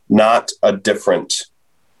priesthood, not a different.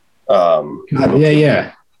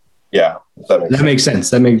 That makes sense.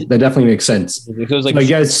 That definitely makes sense. It feels like, I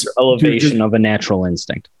guess, elevation of a natural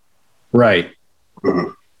instinct. Right.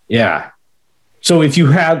 Mm-hmm. Yeah. So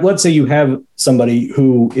let's say you have somebody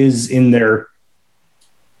who is in their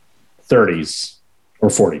 30s or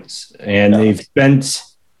 40s, and they've spent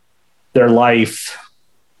their life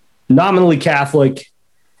nominally Catholic,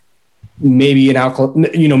 maybe an alcohol,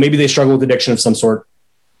 maybe they struggle with addiction of some sort,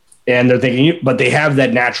 and they're thinking, but they have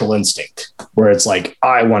that natural instinct where it's like,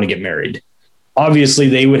 I want to get married. Obviously,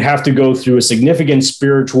 they would have to go through a significant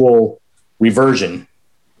spiritual reversion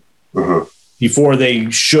before they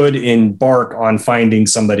should embark on finding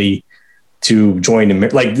somebody to join them.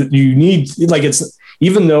 Like, you need, like, it's,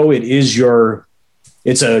 even though it's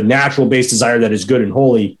a natural based desire that is good and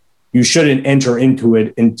holy, you shouldn't enter into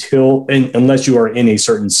it unless you are in a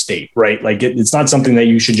certain state, right? Like, it's not something that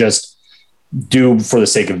you should just do for the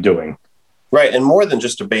sake of doing. Right. And more than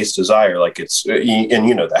just a base desire, like it's, and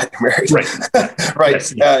you know that, married. Right.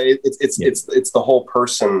 Right. Yes, it's the whole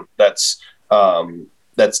person that's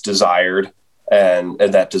desired and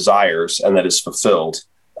that desires and that is fulfilled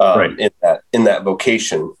in that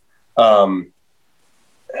vocation.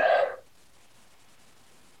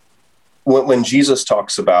 When Jesus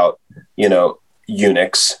talks about,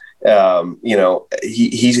 eunuchs,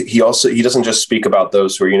 he doesn't just speak about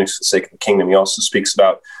those who are eunuchs for the sake of the kingdom. He also speaks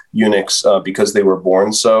about eunuchs because they were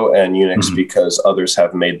born so, and eunuchs because others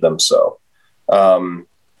have made them so. And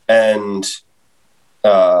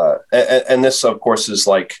this, of course, is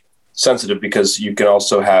like sensitive because you can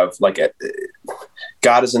also have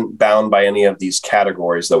God isn't bound by any of these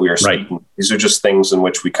categories that we are speaking. Right. These are just things in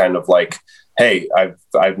which we kind of like, hey,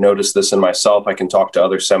 I've noticed this in myself. I can talk to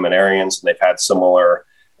other seminarians and they've had similar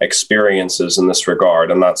experiences in this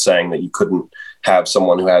regard. I'm not saying that you couldn't have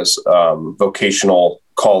someone who has vocational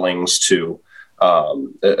callings to,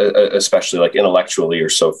 especially like intellectually or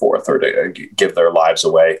so forth, or to give their lives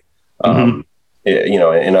away,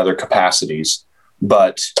 in other capacities.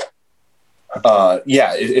 But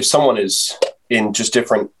if someone is in just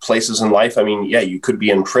different places in life, I mean, you could be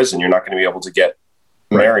in prison. You're not going to be able to get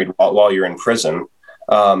married while you're in prison.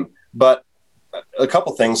 But a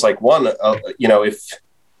couple things, like one,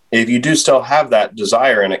 if you do still have that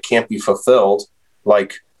desire and it can't be fulfilled,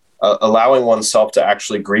 like allowing oneself to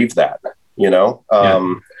actually grieve that,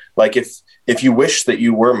 like if you wish that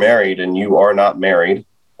you were married and you are not married,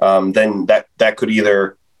 then that could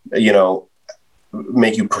either,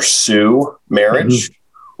 make you pursue marriage,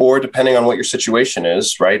 or depending on what your situation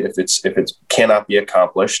is, right? If it cannot be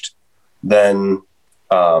accomplished, then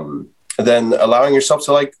allowing yourself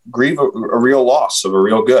to like grieve a real loss of a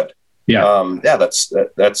real good. That's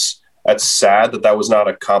sad that was not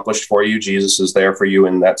accomplished for you. Jesus is there for you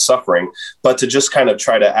in that suffering, but to just kind of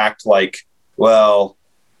try to act like, well,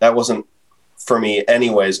 that wasn't for me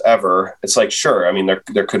anyways, ever. It's like, sure. I mean,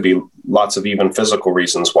 there could be lots of even physical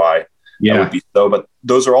reasons why that would be so, but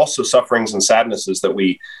those are also sufferings and sadnesses that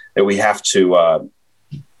we have to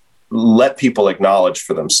let people acknowledge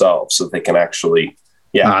for themselves so they can actually,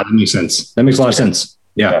 that makes sense. That makes a lot of sense.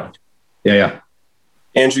 Yeah.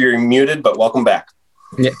 Andrew, you're muted, but welcome back.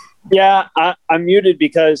 Yeah, I'm muted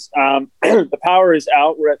because the power is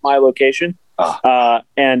out. We're at my location,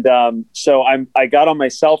 and so I got on my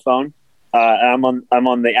cell phone. I'm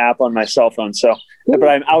on the app on my cell phone. So, but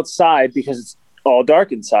I'm outside because it's all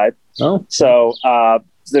dark inside. Oh, so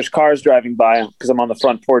there's cars driving by because I'm on the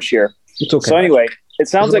front porch here. It's okay. So anyway, it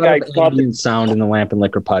sounds like I caught the sound in the Lamp and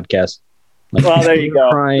Liquor podcast. Like, well, there you go.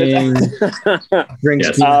 Crying,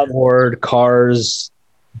 drinks being poured, cars,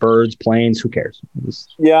 birds, planes. Who cares?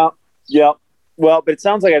 Yeah. Well, but it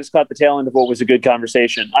sounds like I just caught the tail end of what was a good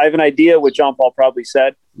conversation. I have an idea what John Paul probably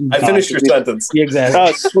said. I finished your sentence. Exactly.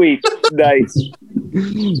 Oh, sweet. Nice.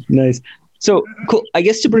 Nice. So cool. I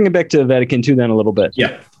guess to bring it back to Vatican II then a little bit.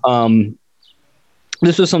 Yeah.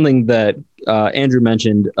 This was something that Andrew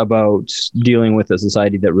mentioned about dealing with a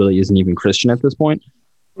society that really isn't even Christian at this point.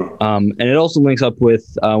 And it also links up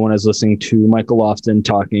with when I was listening to Michael Lofton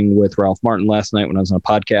talking with Ralph Martin last night when I was on a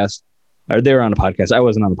podcast. Or they were on a podcast. I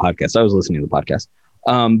wasn't on the podcast. I was listening to the podcast.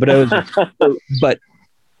 But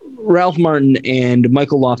Ralph Martin and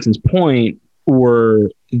Michael Lofton's point were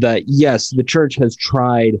that, yes, the church has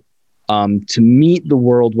tried to meet the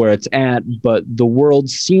world where it's at, but the world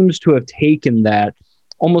seems to have taken that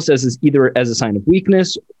almost as either as a sign of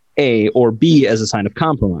weakness, A, or B, as a sign of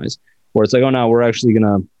compromise, where it's like, oh, no, we're actually going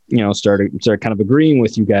to, start kind of agreeing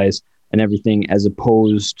with you guys and everything, as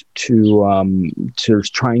opposed to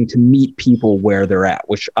trying to meet people where they're at,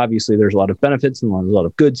 which obviously there's a lot of benefits and a lot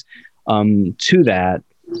of goods to that.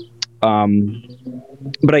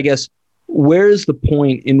 But I guess, where is the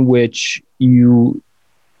point in which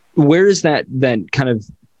where is that kind of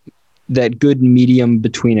that good medium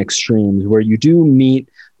between extremes, where you do meet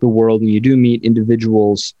the world and you do meet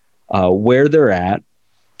individuals where they're at,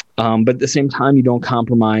 but at the same time, you don't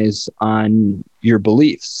compromise on your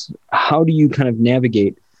beliefs? How do you kind of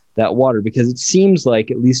navigate that water? Because it seems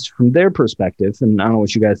like, at least from their perspective, and I don't know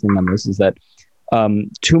what you guys think on this, is that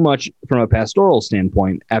too much from a pastoral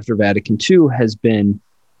standpoint after Vatican II has been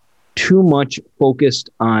too much focused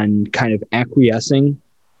on kind of acquiescing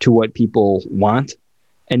to what people want,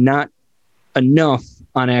 and not enough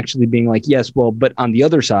on actually being like, yes, well, but on the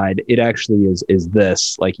other side, it actually is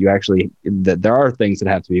this, like, you actually, that there are things that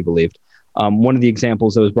have to be believed. One of the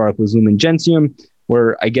examples that was brought up was Lumen Gentium,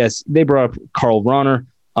 where I guess they brought up Karl Rahner,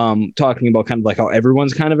 talking about kind of like how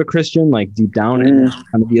everyone's kind of a Christian, like deep down, and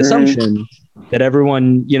kind of the assumption that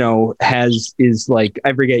everyone, is like,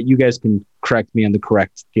 I forget, you guys can correct me on the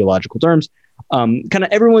correct theological terms. Kind of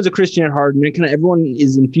everyone's a Christian at heart, and kind of everyone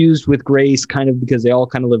is infused with grace, kind of because they all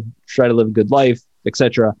kind of try to live a good life,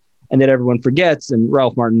 etc. And that everyone forgets. And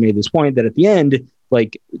Ralph Martin made this point that at the end,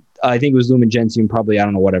 like, I think it was Lumen Gentium, probably, I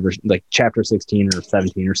don't know, whatever, like chapter 16 or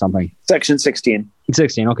 17 or something. Section 16.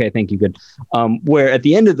 16. Okay, thank you. Good. Where at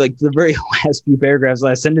the end of like the very last few paragraphs,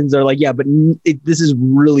 last sentence, are like, yeah, but this is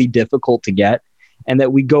really difficult to get, and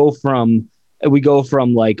that we go from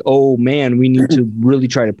like, oh man, we need to really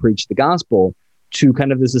try to preach the gospel, to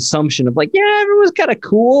kind of this assumption of like, yeah, everyone's kind of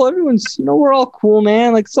cool. Everyone's, we're all cool,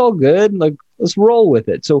 man. Like, it's all good. Like, let's roll with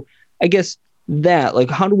it. So I guess that, like,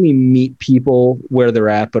 how do we meet people where they're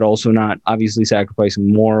at, but also not obviously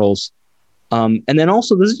sacrificing morals? And then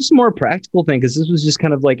also, this is just a more practical thing, because this was just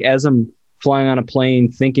kind of like, as I'm flying on a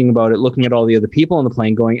plane, thinking about it, looking at all the other people on the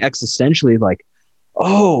plane, going existentially like,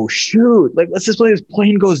 oh shoot, like, let's just play this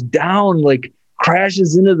plane goes down, like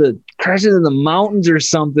crashes in the mountains or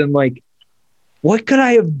something. Like, what could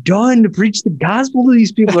I have done to preach the gospel to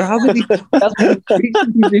these people? Or how could the gospel preach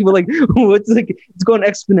to these people? Like, what's like, it's going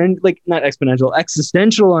not exponential,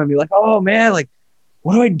 existential on me. Like, oh man, like,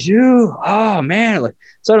 what do I do? Oh man, like,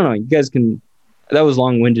 so I don't know. You guys can. That was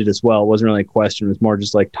long-winded as well. It wasn't really a question. It was more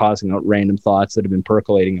just like tossing out random thoughts that have been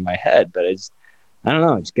percolating in my head. But I don't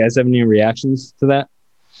know. Do you guys have any reactions to that?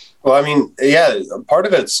 Well, I mean, yeah, part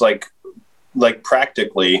of it's like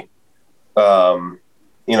practically,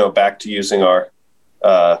 back to using our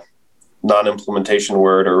non-implementation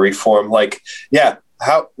word, or reform. Like, yeah,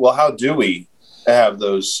 how do we have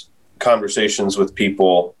those conversations with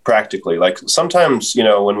people practically? Like, sometimes,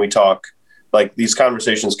 when we talk, like, these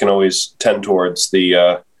conversations can always tend towards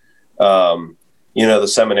the the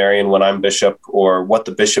seminarian when I'm bishop, or what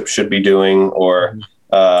the bishop should be doing, or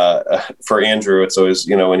for Andrew, it's always,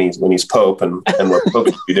 when he's Pope and what Pope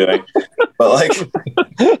should be doing. But like,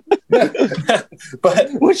 but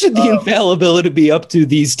what should the infallibility be up to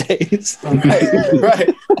these days? Right.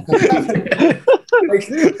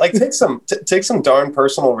 like take some darn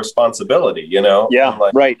personal responsibility, Yeah.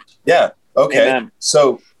 like, right. Yeah. Okay. Amen.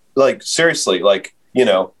 So, like, seriously, like,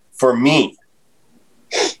 for me,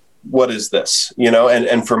 what is this?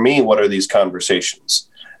 And for me, what are these conversations?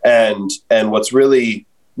 And what's really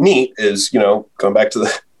neat is, going back to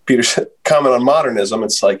the Peter's comment on modernism,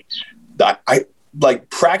 it's like, I like,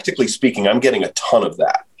 practically speaking, I'm getting a ton of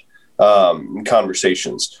that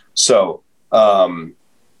conversations. So, as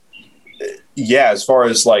far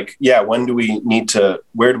as like, where do we need to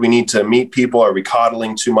meet people? Are we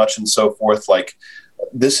coddling too much and so forth? Like,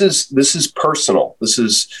 this is personal. This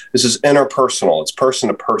is interpersonal. It's person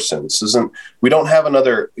to person. We don't have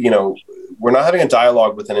another, we're not having a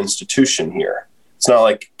dialogue with an institution here. It's not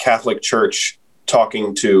like Catholic Church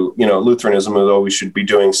talking to, Lutheranism, although we should be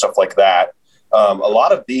doing stuff like that. A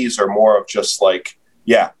lot of these are more of just like,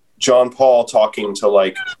 John Paul talking to,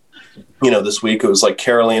 like, this week it was like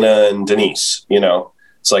Carolina and Denise,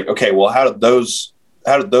 it's like, okay, well, how did those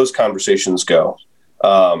conversations go?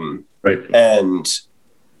 Right. And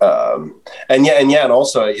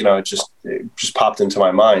also, it just popped into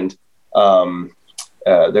my mind.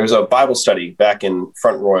 There's a Bible study back in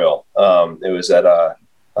Front Royal. It was at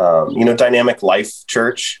Dynamic Life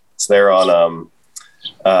Church. It's there on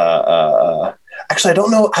Actually, I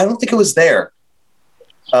don't know. I don't think it was there.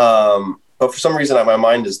 But for some reason, my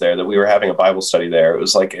mind is there that we were having a Bible study there. It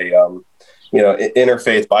was like a,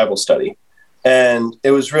 interfaith Bible study. And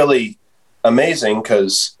it was really amazing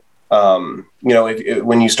because,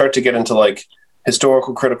 when you start to get into like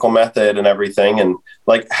historical critical method and everything, and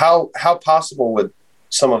like how possible would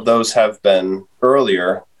some of those have been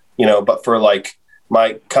earlier, but for like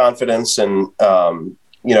my confidence and,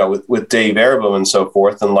 with Dave Arabo and so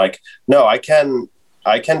forth. And like, no, I can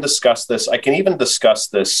discuss this. I can even discuss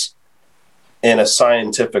this in a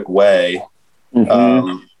scientific way,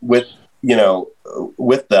 with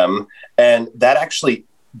them. And that actually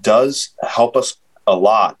does help us a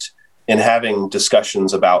lot in having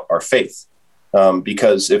discussions about our faith.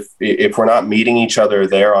 Because if we're not meeting each other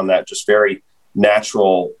there on that just very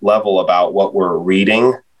natural level about what we're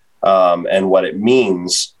reading, and what it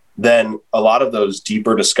means, then a lot of those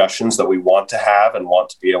deeper discussions that we want to have and want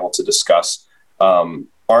to be able to discuss, aren't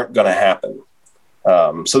going to happen.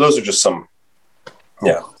 So those are just some,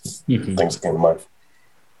 things that came to mind.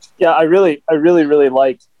 Yeah, I really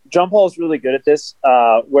like John Paul is really good at this,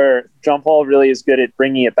 where John Paul really is good at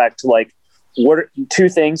bringing it back to like, what are two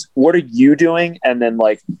things? What are you doing? And then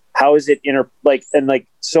like, how is it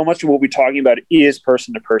so much of what we're talking about is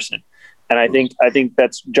person to person. And I think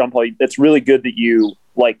that's John Paul. That's really good that you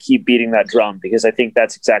like keep beating that drum, because I think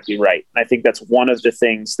that's exactly right. And I think that's one of the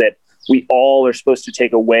things that we all are supposed to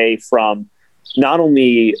take away from not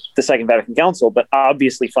only the Second Vatican Council, but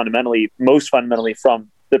obviously most fundamentally from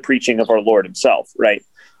the preaching of our Lord himself. Right.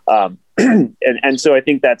 And so I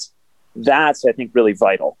think that's I think really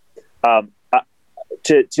vital.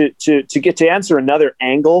 To get to answer another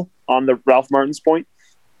angle on the Ralph Martin's point.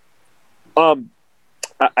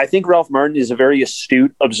 I think Ralph Martin is a very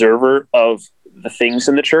astute observer of the things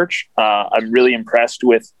in the church. I'm really impressed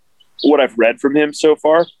with what I've read from him so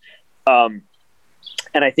far. And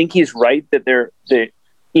I think he's right that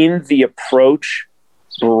in the approach,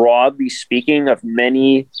 broadly speaking, of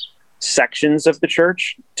many sections of the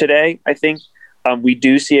church today, I think we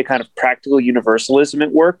do see a kind of practical universalism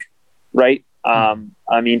at work, right?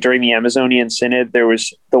 I mean, during the Amazonian Synod, there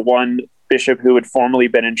was the one bishop who had formerly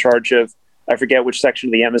been in charge of, I forget which section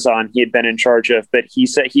of the Amazon he had been in charge of, but he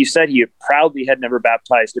said he proudly had never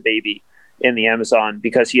baptized a baby in the Amazon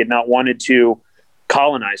because he had not wanted to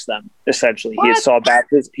colonize them. Essentially, he saw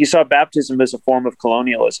baptism as a form of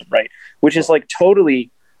colonialism, right? Which is like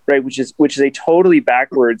totally right, which is a totally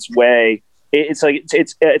backwards way.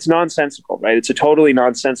 It's nonsensical, right? It's a totally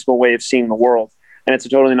nonsensical way of seeing the world, and it's a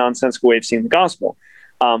totally nonsensical way of seeing the gospel.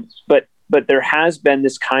 But there has been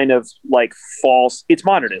this kind of like false, it's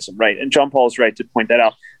modernism, right? And John Paul is right to point that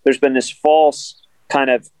out. There's been this false kind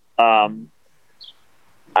of, I'm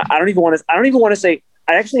not even going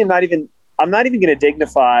to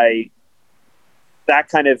dignify that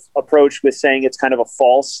kind of approach with saying it's kind of a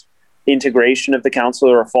false integration of the council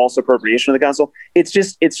or a false appropriation of the council. It's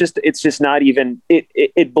just not even,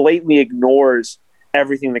 it blatantly ignores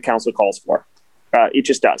everything the council calls for. It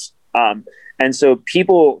just does. And so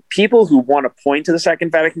people who want to point to the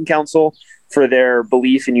Second Vatican Council for their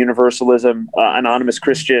belief in universalism, anonymous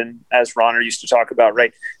Christian, as Ronner used to talk about,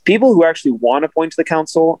 right? People who actually want to point to the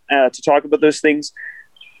council to talk about those things,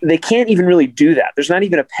 they can't even really do that. There's not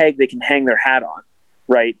even a peg they can hang their hat on,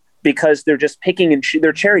 right? Because they're just picking and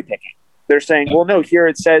they're cherry picking. They're saying, well, no, here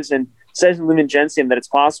it says in Lumen Gentium that it's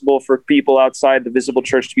possible for people outside the visible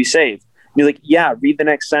church to be saved. And you're like, yeah, read the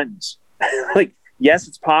next sentence. Like, yes,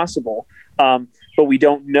 it's possible. But we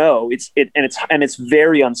don't know. It's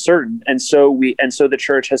very uncertain, and so the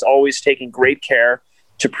church has always taken great care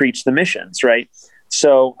to preach the missions, right?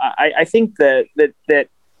 So I think that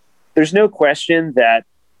there's no question that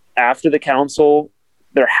after the council,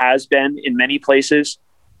 there has been in many places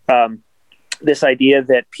this idea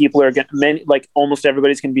that people are almost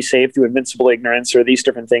everybody's going to be saved through invincible ignorance or these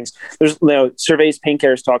different things. There's Servais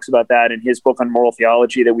Pinckaers talks about that in his book on moral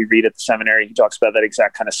theology that we read at the seminary. He talks about that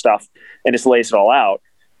exact kind of stuff and just lays it all out.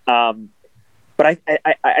 But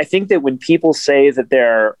I think that when people say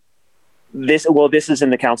that this is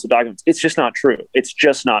in the council documents, it's just not true. It's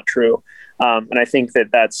just not true. And I think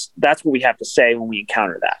that that's what we have to say when we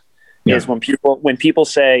encounter that. Yeah. Is when people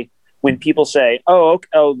say, look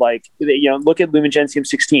at Lumen Gentium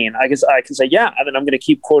 16. I can say, yeah, and then I'm going to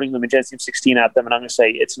keep quoting Lumen Gentium 16 at them, and I'm going to say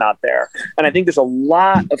it's not there. And I think there's a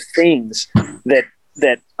lot of things that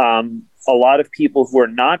a lot of people who are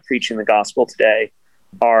not preaching the gospel today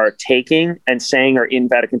are taking and saying are in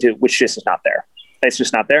Vatican II, which just is not there. It's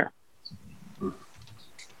just not there.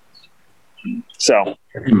 So,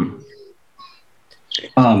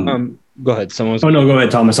 Go ahead. Someone was. Oh no, go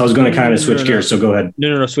ahead, Thomas. I was going to kind of switch gears, so go ahead.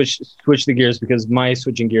 No. Switch the gears, because my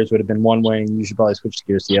switching gears would have been one way, and you should probably switch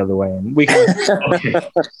the gears the other way. And we can. Okay.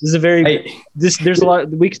 This is there's a lot.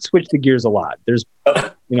 We could switch the gears a lot. There's,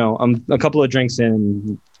 I'm a couple of drinks in,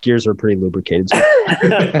 and gears are pretty lubricated. So.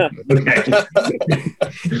 Okay.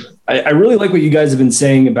 I really like what you guys have been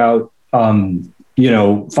saying about, finding,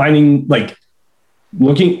 like,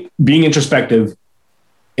 being introspective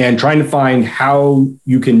and trying to find how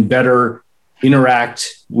you can better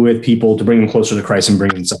interact with people to bring them closer to Christ and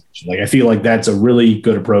bring them salvation. Like, I feel like that's a really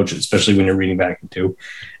good approach, especially when you're reading Vatican II.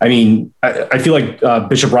 I mean, I feel like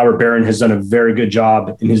Bishop Robert Barron has done a very good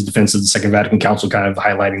job in his defense of the Second Vatican Council, kind of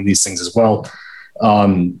highlighting these things as well.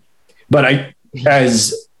 But I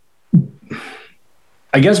guess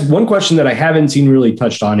one question that I haven't seen really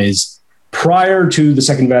touched on is, prior to the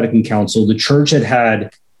Second Vatican Council, the church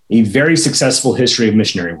had a very successful history of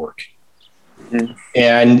missionary work. Mm-hmm.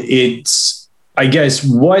 And I guess,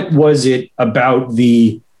 what was it about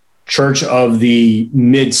the church of the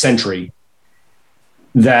mid-century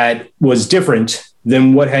that was different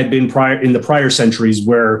than what had been in the prior centuries,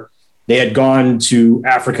 where they had gone to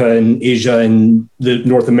Africa and Asia and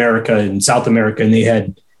North America and South America, and they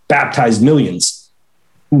had baptized millions?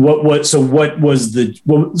 So you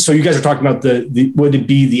guys are talking about would it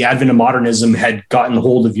be the advent of modernism had gotten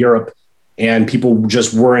hold of Europe and people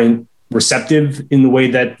just weren't receptive in the way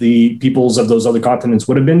that the peoples of those other continents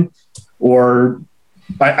would have been? Or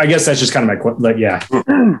I guess that's just kind of my question. Yeah.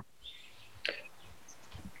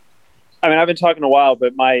 I mean, I've been talking a while,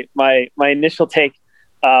 but my initial take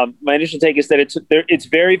is that it's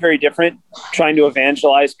very, very different trying to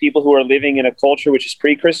evangelize people who are living in a culture which is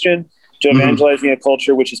pre-Christian to evangelizing a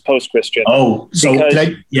culture which is post-Christian. Oh, so go ahead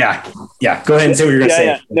and say what you're going to say.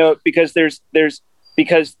 Yeah. No, because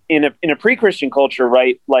because in a pre-Christian culture,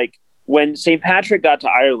 right? Like, when St. Patrick got to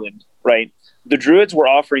Ireland, right, the Druids were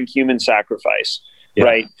offering human sacrifice,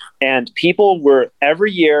 right? And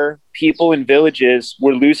every year, people in villages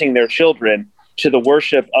were losing their children to the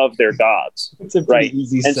worship of their gods. It's a pretty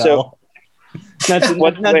easy sell. Not to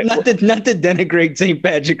denigrate St.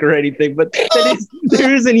 Patrick or anything, but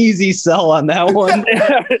there is an easy sell on that one.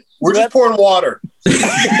 We're just pouring water.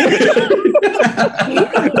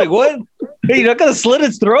 Like, what? Hey, you're not going to slit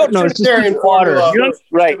its throat? No, it's just water.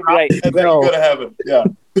 Right. And then you go to heaven. Yeah.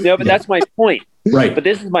 No, but that's my point. Right. But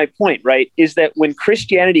this is my point, right? Is that when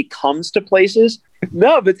Christianity comes to places,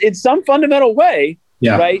 but in some fundamental way,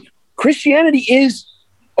 right? Christianity is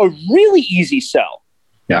a really easy sell.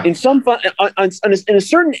 Yeah. In a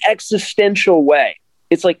certain existential way.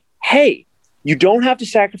 It's like, hey, you don't have to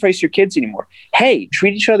sacrifice your kids anymore. Hey,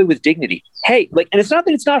 treat each other with dignity. Hey, and it's not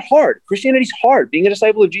that it's not hard. Christianity's hard. Being a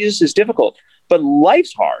disciple of Jesus is difficult, but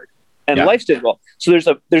life's hard and life's difficult. So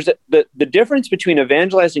the difference between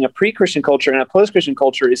evangelizing a pre-Christian culture and a post-Christian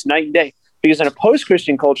culture is night and day. Because in a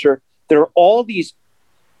post-Christian culture, there are all these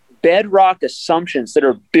bedrock assumptions that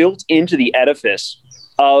are built into the edifice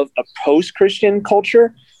of a post-Christian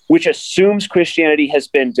culture, which assumes Christianity has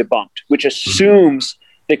been debunked, which assumes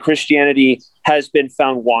that Christianity has been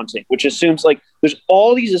found wanting, which assumes, like, there's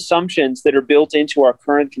all these assumptions that are built into our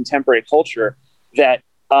current contemporary culture that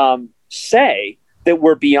say that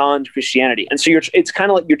we're beyond Christianity. And so it's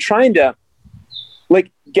kind of like you're trying to,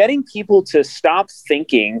 like, getting people to stop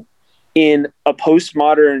thinking in a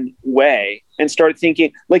postmodern way and start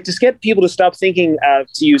thinking, like, to get people to stop thinking,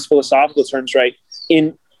 to use philosophical terms, right?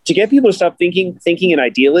 To get people to stop thinking in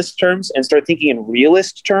idealist terms and start thinking in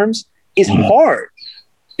realist terms is hard,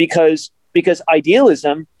 because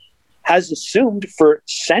idealism has assumed for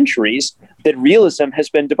centuries that realism has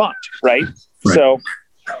been debunked, right? So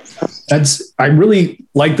I really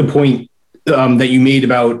like the point that you made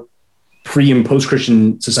about pre and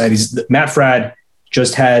post-Christian societies. Matt Fradd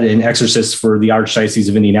just had an exorcist for the Archdiocese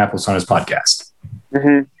of Indianapolis on his podcast.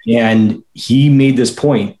 Mm-hmm. And he made this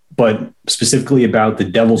point, but specifically about the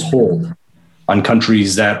devil's hold on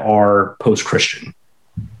countries that are post-Christian.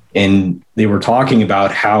 And they were talking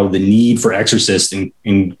about how the need for exorcists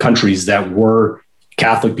in countries that were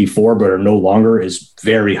Catholic before but are no longer is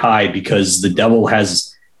very high, because the devil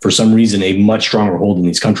has, for some reason, a much stronger hold in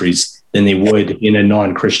these countries than they would in a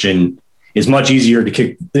non-Christian. It's much easier to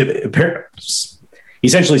kick.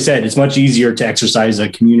 Essentially said, it's much easier to exorcise a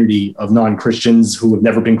community of non-Christians who have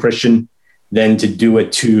never been Christian than to do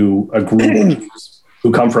it to a group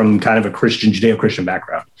who come from kind of a Christian, Judeo-Christian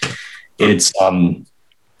background. It's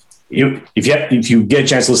if you get a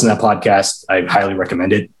chance to listen to that podcast, I highly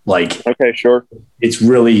recommend it. Like, okay, sure. It's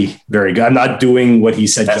really very good. I'm not doing what he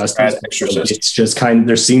said justice. It's just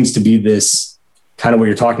there seems to be this kind of what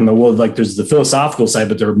you're talking about. Well, like there's the philosophical side,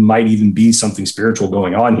 but there might even be something spiritual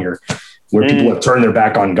going on here where people have turned their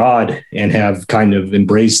back on God and have kind of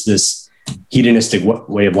embraced this hedonistic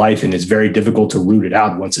way of life. And it's very difficult to root it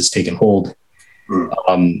out once it's taken hold.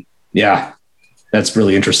 Yeah, that's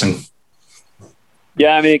really interesting.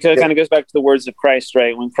 Yeah. I mean, it kind of goes back to the words of Christ,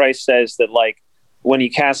 right? When Christ says that, like, when he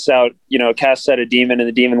casts out a demon and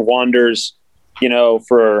the demon wanders,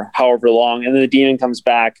 for however long, and then the demon comes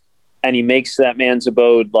back and he makes that man's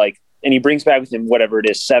abode, like, and he brings back with him whatever it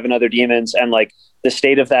is, 7 other demons, and like the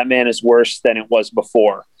state of that man is worse than it was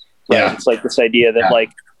before. Right? Yeah. It's like this idea that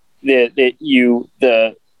like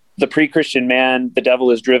the pre-Christian man, the devil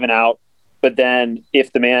is driven out, but then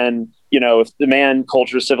if the man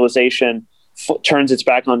culture civilization turns its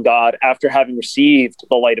back on God after having received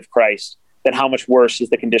the light of Christ, then how much worse is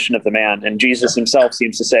the condition of the man? And Jesus himself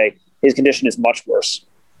seems to say his condition is much worse.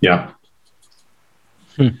 Yeah.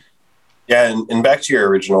 Yeah. And back to your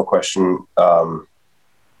original question,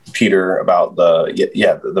 Peter, about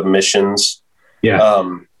the missions. Yeah.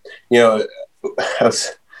 I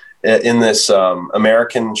was in this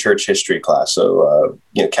American church history class. So,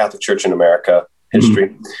 Catholic Church in America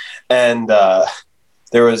history. And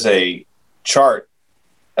there was a chart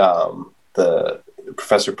the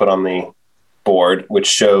professor put on the board, which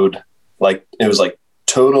showed it was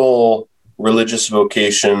total religious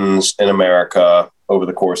vocations in America over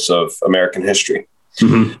the course of American history.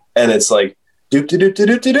 And it's like doop doop doop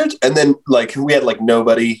doop doop, and then we had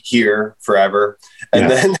nobody here forever, and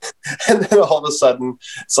then all of a sudden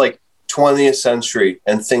it's 20th century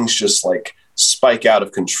and things just spike out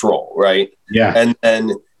of control, right? Yeah. And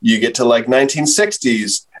then you get to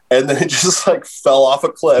 1960s, and then it just fell off a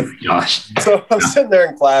cliff. Gosh. So I'm sitting there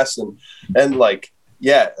in class and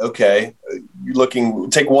okay.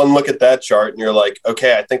 Take one look at that chart and you're like,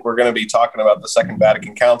 okay, I think we're going to be talking about the Second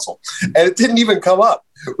Vatican Council. And it didn't even come up.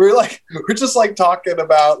 We're just talking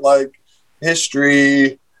about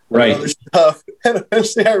history, right, and other stuff. And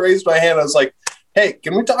eventually I raised my hand. I was like, hey,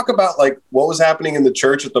 can we talk about what was happening in the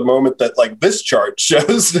church at the moment that this chart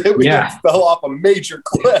shows that we fell off a major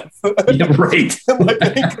cliff? Yeah, right.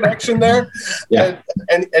 Any connection there? Yeah.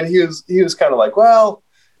 And he was kind of well,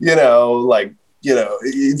 you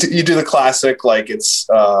do the classic, it's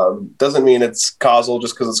doesn't mean it's causal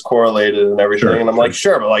just because it's correlated and everything. Sure, and I'm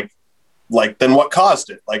sure, but then what caused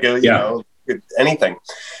it? Anything.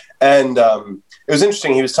 And it was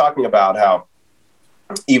interesting. He was talking about how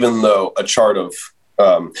even though a chart of,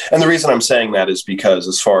 and the reason I'm saying that is because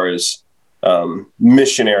as far as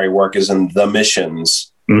missionary work is in the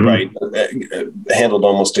missions, right, handled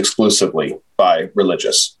almost exclusively by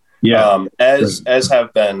religious, as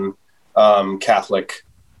have been Catholic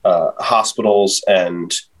hospitals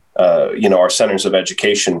and our centers of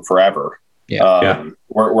education forever.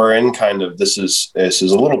 We're in kind of this is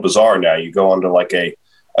a little bizarre now. You go onto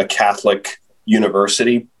a Catholic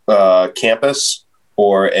university campus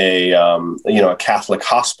or a Catholic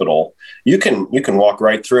hospital, you can walk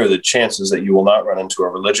right through. The chances that you will not run into a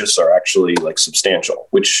religious are actually substantial,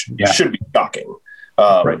 which should be shocking.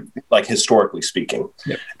 Historically speaking.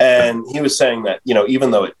 Yep. And he was saying that,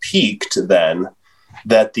 even though it peaked then,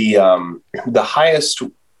 that the highest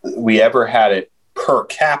we ever had it per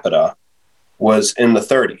capita was in the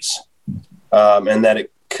 30s. And that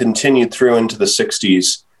it continued through into the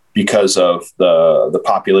 60s because of the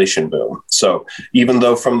population boom. So even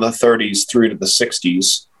though from the 30s through to the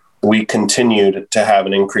 60s, we continued to have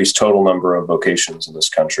an increased total number of vocations in this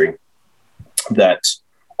country, that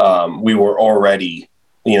we were already,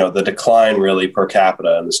 the decline really per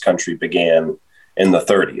capita in this country began in the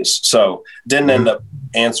 30s. So didn't end up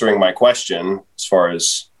answering my question as far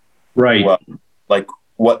as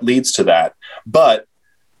what leads to that. But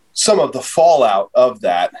some of the fallout of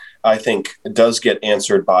that, I think, does get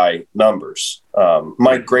answered by numbers.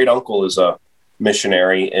 My great uncle is a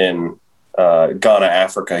missionary in Ghana,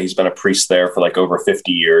 Africa. He's been a priest there for over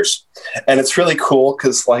 50 years. And it's really cool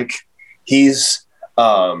because he's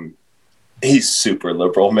super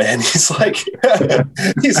liberal, man. He's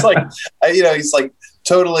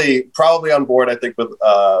totally probably on board, I think, with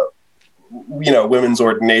women's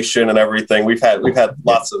ordination and everything. We've had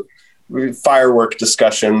lots of firework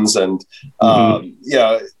discussions, and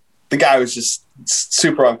the guy was just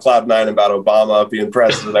super on cloud 9 about Obama being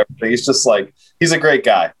president and everything. He's just he's a great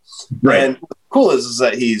guy. Right. And what's cool is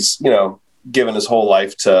that he's given his whole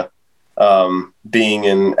life to being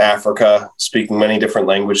in Africa, speaking many different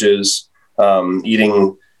languages,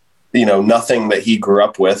 eating nothing that he grew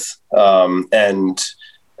up with, and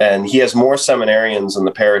he has more seminarians in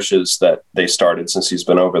the parishes that they started since he's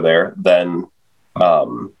been over there than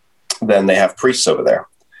they have priests over there.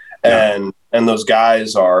 And and those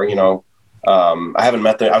guys are, I haven't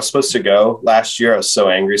met them. I was supposed to go last year. I was so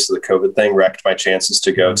angry. So the COVID thing wrecked my chances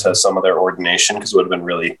to go to some of their ordination, because it would have been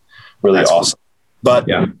really, really awesome. Cool. But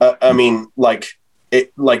I mean,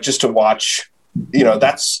 just to watch,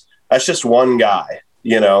 that's just one guy,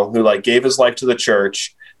 who like gave his life to the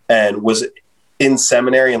church and was in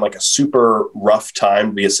seminary in like a super rough time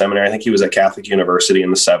to be a seminary. I think he was at Catholic University in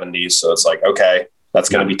the 70s. So it's like, okay, that's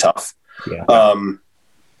going to be tough. Yeah.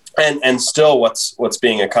 And still what's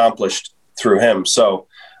being accomplished through him. So,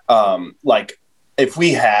 if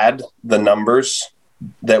we had the numbers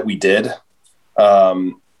that we did,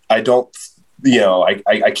 I don't,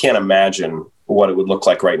 I can't imagine what it would look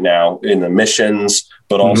like right now in the missions,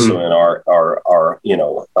 but also in our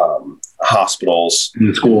hospitals, in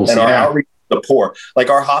the schools, and our outreach to the poor. Like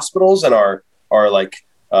our hospitals and our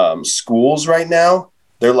schools right now,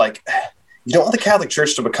 they're like, you don't want the Catholic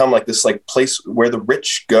Church to become like this like place where the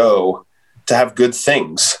rich go to have good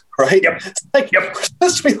things, right? Yep. It's like we're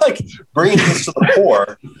supposed to be like bringing this to the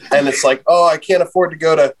poor, and it's like, oh, I can't afford to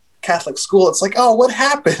go to Catholic school. It's like, oh, what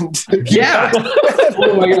happened? Yeah.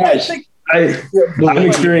 Oh my gosh. I'm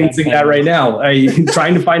experiencing that right now. I'm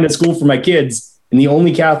trying to find a school for my kids, and the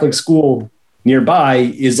only Catholic school nearby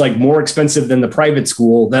is like more expensive than the private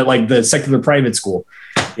school, that like the secular private school.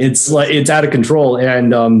 It's like, it's out of control.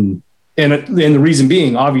 And the reason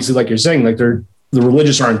being, obviously, like you're saying, like the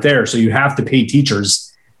religious aren't there. So you have to pay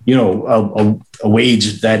teachers, a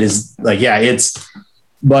wage that is like, that's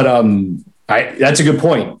a good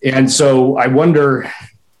point. And so I wonder,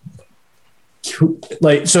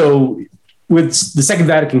 like, so with the Second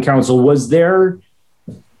Vatican Council, was there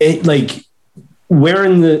where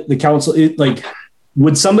in the council,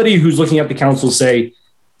 would somebody who's looking at the council say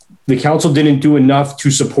the council didn't do enough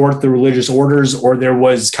to support the religious orders, or there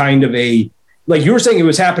was kind of like you were saying, it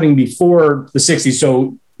was happening before the 60s,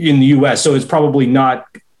 so in the US, so it's probably not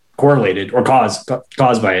correlated or caused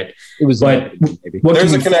by it. It was, but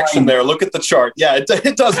there's a connection there. Look at the chart. Yeah,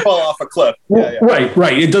 it does fall off a cliff. Yeah.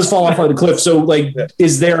 Right. It does fall off of the cliff. So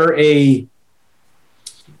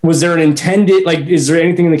was there an intended, is there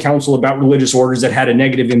anything in the council about religious orders that had a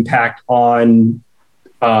negative impact on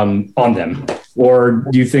them? Or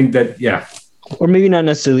do you think that, or maybe not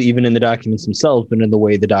necessarily even in the documents themselves, but in the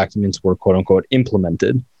way the documents were quote unquote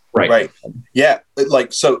implemented? Right. Yeah.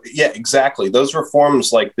 Exactly. Those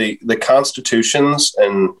reforms, like the constitutions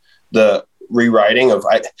and the rewriting of,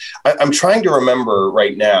 I'm trying to remember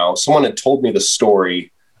right now, someone had told me the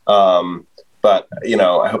story, but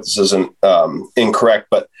I hope this isn't incorrect,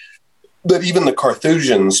 but that even the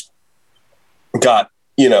Carthusians got,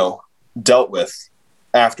 dealt with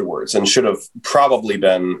afterwards and should have probably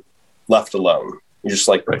been left alone. You just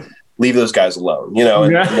leave those guys alone,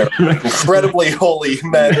 and they're incredibly holy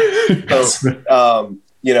men. So,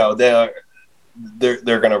 they're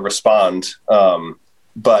going to respond. I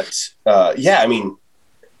mean,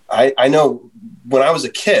 I know when I was a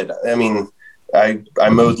kid, I mean, I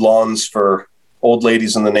mowed lawns for old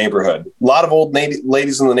ladies in the neighborhood. A lot of old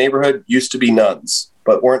ladies in the neighborhood used to be nuns,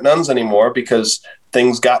 but weren't nuns anymore because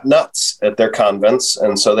things got nuts at their convents.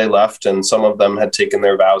 And so they left, and some of them had taken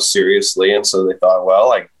their vows seriously. And so they thought,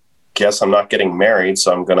 well, I guess I'm not getting married,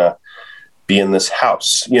 so I'm going to be in this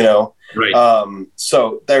house, Right.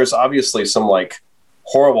 So there's obviously some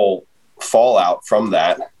horrible fallout from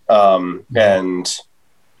that. I mean,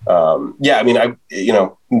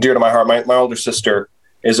 dear to my heart, my older sister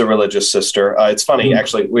is a religious sister. It's funny,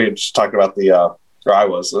 actually, we were just talking about I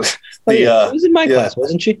was. She was in my class,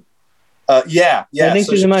 wasn't she? Yeah. I think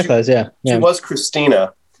she was in my class, yeah. She was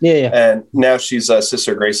Christina. Yeah. And now she's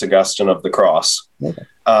Sister Grace Augustine of the Cross,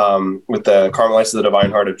 with the Carmelites of the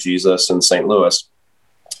Divine Heart of Jesus in St. Louis.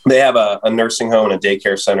 They have a nursing home and a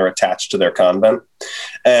daycare center attached to their convent.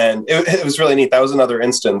 And it was really neat. That was another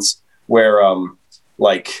instance where, I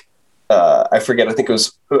forget, I think it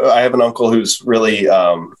was, I have an uncle who's really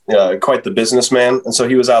quite the businessman. And so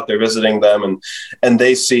he was out there visiting them, and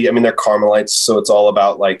they see, I mean, they're Carmelites. So it's all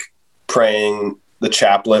about praying the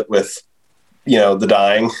chaplet with, the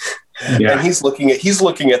dying. Yeah. And he's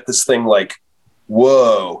looking at this thing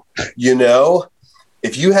whoa,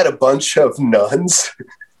 if you had a bunch of nuns,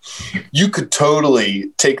 you could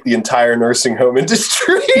totally take the entire nursing home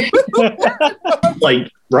industry.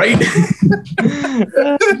 Right?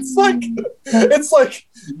 it's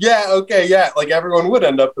yeah, okay, yeah. Everyone would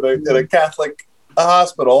end up in a Catholic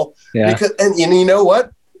hospital. Yeah. And you know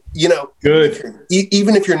what? Good.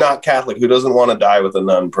 Even if you're not Catholic, who doesn't want to die with a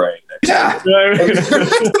nun praying? Yeah.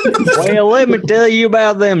 Well, let me tell you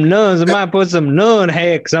about them nuns. I might put some nun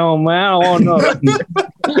hacks on me. I don't want to.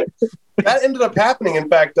 that ended up happening. In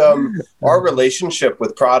fact, our relationship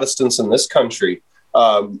with Protestants in this country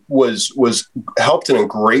was helped in a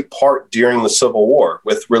great part during the Civil War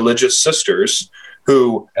with religious sisters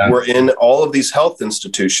who were in all of these health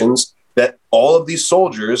institutions that all of these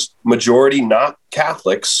soldiers, majority not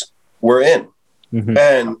Catholics, were in. Mm-hmm.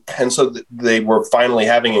 And so they were finally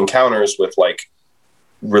having encounters with like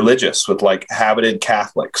habited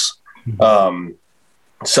Catholics. Mm-hmm.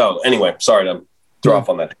 So anyway, sorry to throw off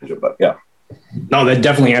on that tangent, but yeah. No, that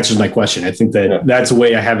definitely answers my question. I think that that's a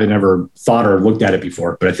way I haven't ever thought or looked at it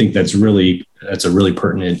before, but I think that's a really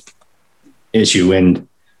pertinent issue. And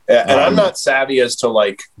I'm not savvy as to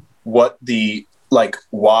like what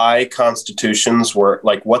why constitutions were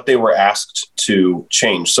like what they were asked to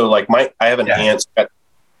change. So like I have an aunt,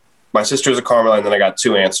 my sister's a Carmelite, and then I got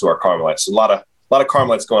two aunts who are Carmelites. A lot of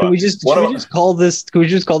Carmelites going on. Can we just call this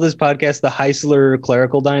podcast the Heisler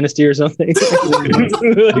clerical dynasty or something? Just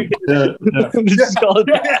call it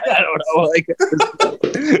that. I don't know.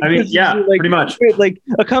 I mean, pretty much. Like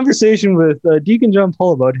a conversation with Deacon John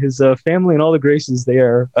Paul about his family and all the graces they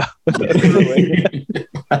are.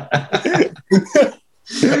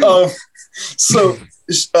 So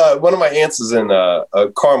one of my aunts is in a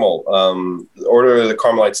Carmel, Order of the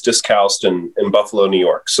Carmelites Discalced in Buffalo, New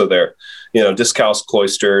York. So they're, discalced,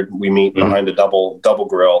 cloistered. We meet behind a double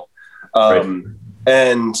grill.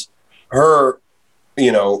 And her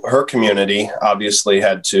community obviously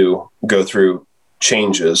had to go through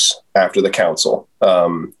changes after the council.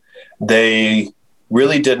 They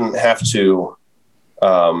really didn't have to.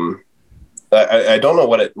 I don't know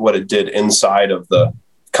what it did inside of the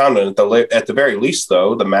convent. At the very least,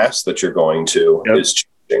 though, the mass that you're going to is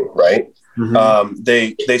changing, right? Mm-hmm.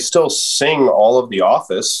 They still sing all of the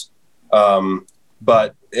office, and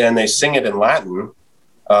they sing it in Latin.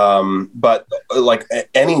 But like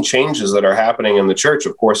any changes that are happening in the church,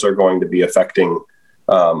 of course, are going to be affecting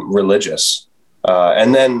religious.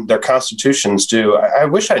 And then their constitutions do. I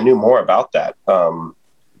wish I knew more about that.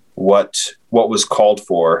 What was called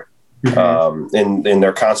for in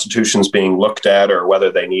their constitutions being looked at, or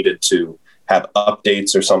whether they needed to have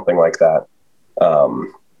updates or something like that.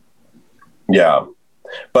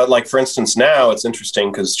 But like, for instance, now it's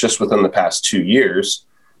interesting because just within the past 2 years,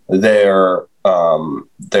 their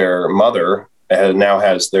mother now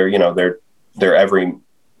has their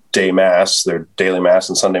everyday mass, their daily mass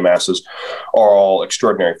and Sunday masses are all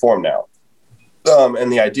extraordinary form now.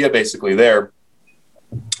 And the idea basically there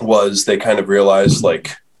was they kind of realized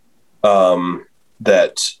like,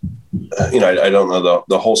 that, I don't know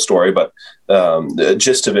the whole story, but the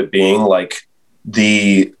gist of it being like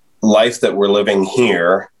the life that we're living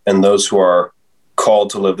here and those who are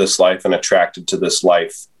called to live this life and attracted to this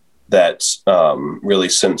life that really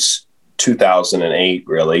since 2008,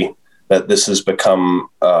 really, that this has become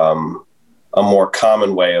a more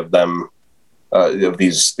common way of them, of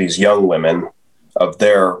these young women, of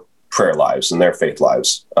their prayer lives and their faith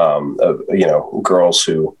lives, girls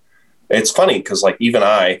who, it's funny because like even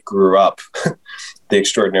I grew up the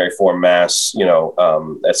extraordinary form mass,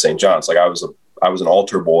 at St. John's. Like I was an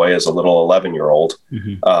altar boy as a little 11-year-old,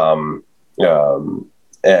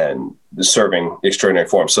 and serving the extraordinary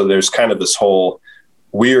form. So there's kind of this whole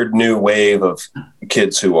weird new wave of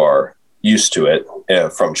kids who are used to it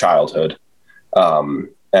from childhood. And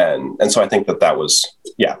so I think that was,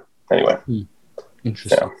 anyway.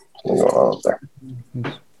 Interesting. Yeah, going on up there.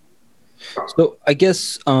 So I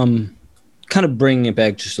guess, kind of bringing it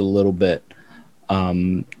back just a little bit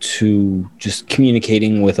to just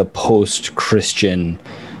communicating with a post-Christian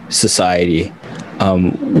society.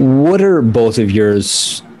 What are both of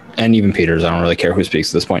yours, and even Peter's, I don't really care who speaks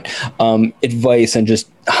at this point, advice and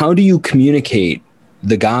just how do you communicate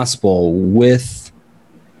the gospel with,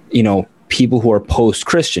 people who are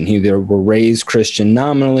post-Christian, who either were raised Christian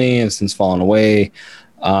nominally and since fallen away?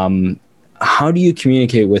 How do you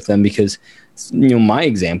communicate with them? Because my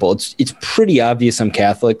example, it's pretty obvious I'm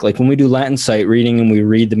Catholic. Like when we do Latin sight reading and we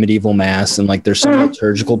read the medieval mass and like there's some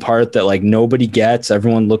liturgical part that like nobody gets,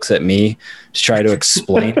 everyone looks at me to try to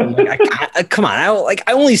explain. I'm like, come on,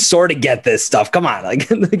 I only sort of get this stuff. Come on, like,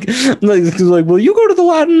 will you go to the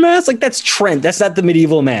Latin mass? Like that's Trent. That's not the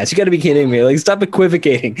medieval mass. You got to be kidding me. Like stop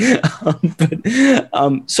equivocating.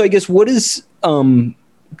 So I guess what is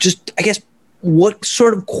what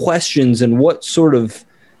sort of questions and what sort of,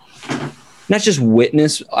 not just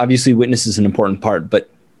witness, obviously witness is an important part, but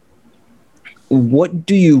what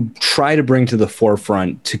do you try to bring to the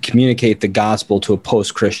forefront to communicate the gospel to a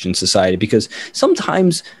post-Christian society? Because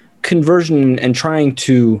sometimes conversion and trying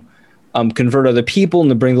to convert other people and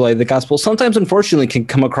to bring the light of the gospel, sometimes unfortunately can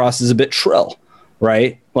come across as a bit shrill,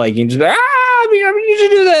 right? Like you just, you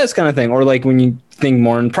should do this kind of thing. Or like when you think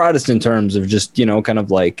more in Protestant terms of just, kind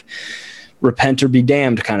of like repent or be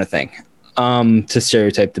damned kind of thing, to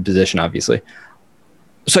stereotype the position, obviously.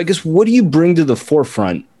 So I guess, what do you bring to the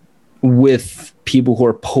forefront with people who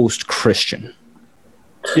are post-Christian?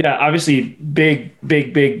 Yeah, obviously, big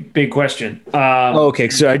question. Okay,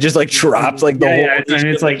 so I just like dropped like the whole. Yeah, I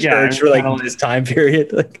mean, it's like for like this time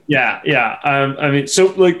period. Like, yeah. I mean,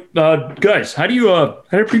 so like, guys, how do you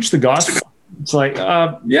preach the gospel? It's like,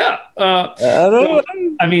 I don't know.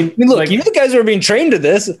 I mean, look, like, you guys are being trained to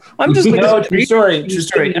this. I'm just like, no, true story.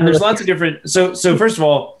 And there's lots of different. So first of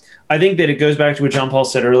all, I think that it goes back to what John Paul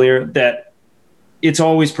said earlier, that it's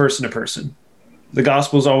always person to person. The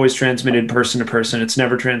gospel is always transmitted person to person. It's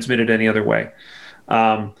never transmitted any other way.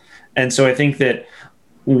 And so I think that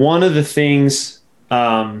one of the things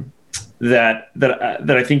that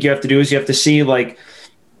I think you have to do is you have to see, like,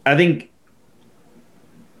 I think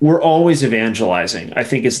we're always evangelizing. I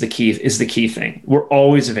think is the key thing. We're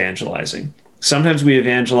always evangelizing. Sometimes we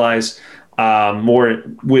evangelize more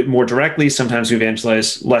directly. Sometimes we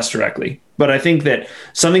evangelize less directly. But I think that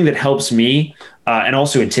something that helps me and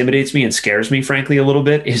also intimidates me and scares me, frankly, a little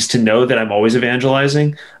bit, is to know that I'm always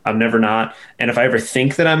evangelizing. I'm never not. And if I ever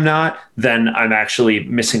think that I'm not, then I'm actually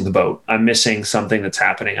missing the boat. I'm missing something that's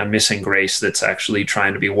happening. I'm missing grace that's actually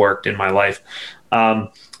trying to be worked in my life.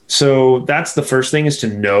 So that's the first thing, is to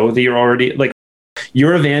know that you're already, like,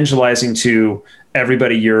 you're evangelizing to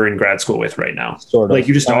everybody you're in grad school with right now. Sort of. Like,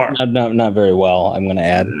 you just are. Not very well, I'm going to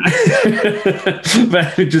add.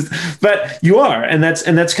 but you are, and that's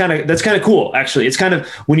kind of cool. Actually, it's kind of,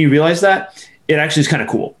 when you realize that, it actually is kind of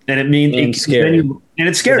cool, and it means it's scary. And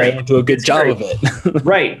it's scary. I do a good job of it,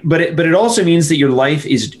 right? But it also means that your life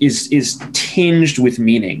is tinged with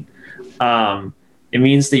meaning. It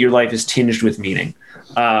means that your life is tinged with meaning,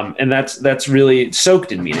 and that's really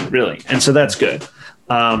soaked in meaning, really, and so that's good.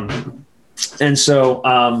 And so,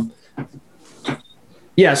 so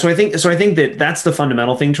I think that that's the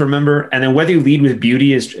fundamental thing to remember. And then whether you lead with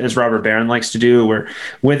beauty, as Robert Barron likes to do, or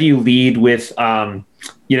whether you lead with,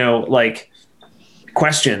 like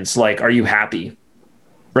questions like, are you happy?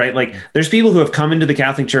 Right? Like, there's people who have come into the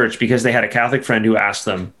Catholic Church because they had a Catholic friend who asked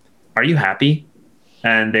them, are you happy?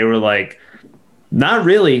 And they were like, not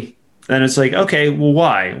really. And it's like, okay, well,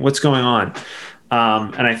 why? What's going on?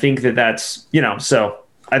 And I think that's, so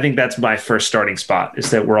I think that's my first starting spot,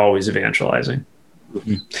 is that we're always evangelizing.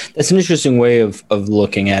 That's an interesting way of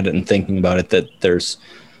looking at it and thinking about it,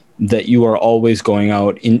 that you are always going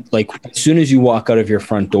out in, like, as soon as you walk out of your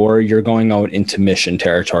front door, you're going out into mission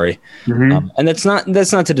territory. Mm-hmm. And that's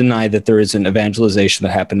not to deny that there is an evangelization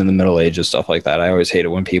that happened in the Middle Ages, stuff like that. I always hate it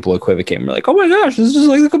when people equivocate and are like, oh my gosh, this is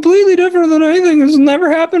like completely different than anything that's never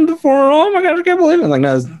happened before. Oh my gosh, I can't believe it. I'm like,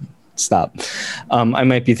 no, stop. I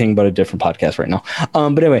might be thinking about a different podcast right now.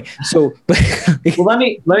 But anyway, so well, let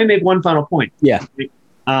me make one final point. Yeah.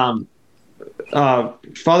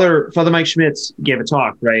 Father Mike Schmitz gave a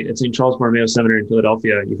talk, right, at St. Charles Borromeo Seminary in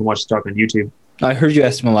Philadelphia. You can watch the talk on YouTube. I heard you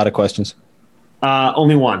asked him a lot of questions.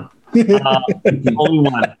 Only one. Only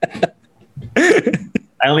one.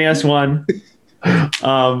 I only asked one.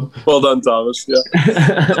 Well done, Thomas. Yeah.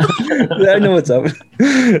 I know what's up.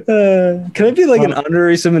 Can I be like an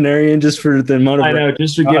honorary seminarian just for the amount of? I know,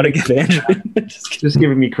 just for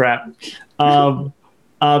giving me crap.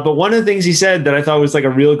 But one of the things he said that I thought was like a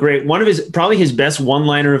real great, probably his best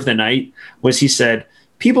one-liner of the night was, he said,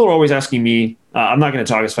 people are always asking me, I'm not going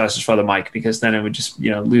to talk as fast as Father Mike because then it would just,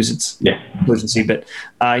 lose its urgency. But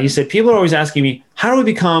he said, people are always asking me, how do I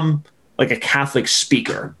become like a Catholic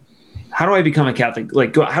speaker? How do I become a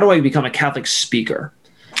Catholic? How do I become a Catholic speaker?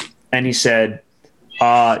 And he said,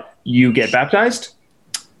 you get baptized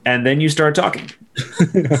and then you start talking.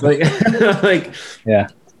 Yeah,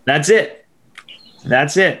 that's it.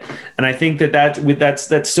 That's it. And I think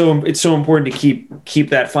that's so important to keep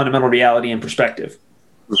that fundamental reality in perspective.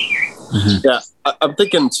 Mm-hmm. Yeah. I'm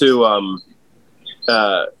thinking too,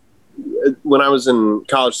 when I was in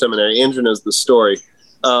college seminary, Andrew knows the story.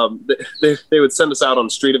 They would send us out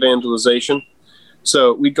on street evangelization.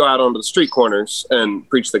 So we'd go out onto the street corners and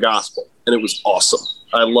preach the gospel. And it was awesome.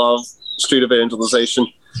 I love street evangelization.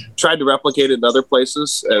 Tried to replicate it in other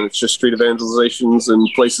places, and it's just street evangelizations in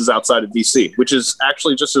places outside of DC, which is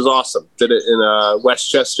actually just as awesome. Did it in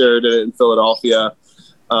Westchester, did it in Philadelphia.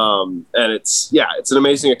 And it's an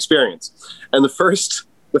amazing experience. And the first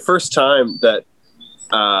time that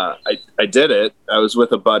I did it, I was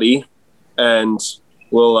with a buddy, and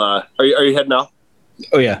are you heading out?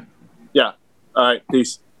 Oh yeah. Yeah. All right.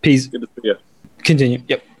 Peace. Good to see you. Continue.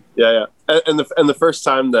 Yep. Yeah. And the first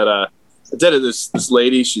time that I did it, this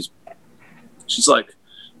lady, she's like,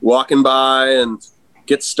 walking by and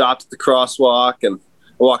get stopped at the crosswalk, and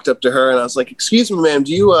I walked up to her and I was like, "Excuse me, ma'am,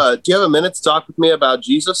 do you have a minute to talk with me about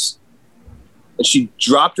Jesus?" And she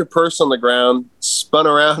dropped her purse on the ground, spun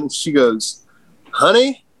around, and she goes,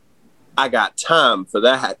 "Honey, I got time for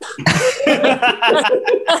that."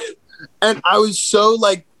 And I was so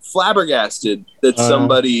like flabbergasted that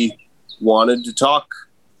somebody wanted to talk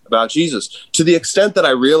about Jesus, to the extent that I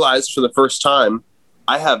realized for the first time,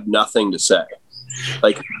 I have nothing to say.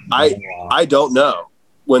 Like, I don't know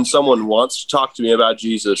when someone wants to talk to me about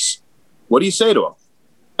Jesus, what do you say to them?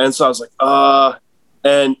 And so I was like,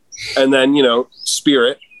 and then, you know,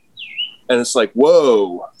 spirit. And it's like,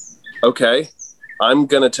 whoa, okay. I'm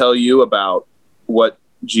going to tell you about what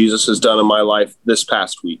Jesus has done in my life this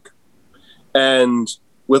past week. And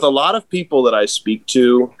with a lot of people that I speak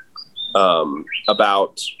to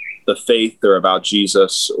about the faith or about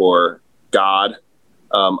Jesus or God,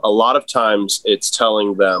 a lot of times it's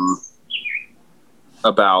telling them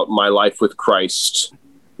about my life with Christ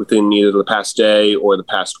within either the past day or the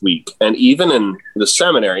past week. And even in the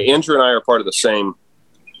seminary, Andrew and I are part of the same,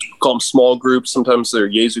 call them small groups. Sometimes they're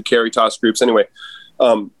Jesu Caritas groups. Anyway,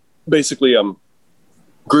 basically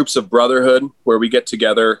groups of brotherhood where we get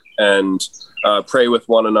together and pray with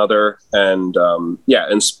one another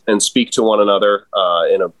and speak to one another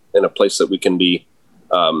in a place that we can be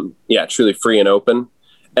truly free and open.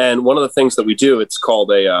 And one of the things that we do, it's called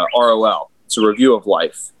a ROL. It's a review of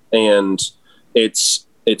life, and it's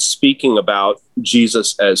speaking about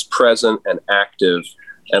Jesus as present and active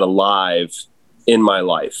and alive in my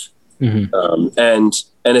life. Mm-hmm.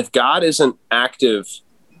 And if God isn't active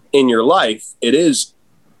in your life, it is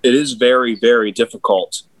very, very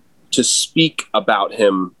difficult to speak about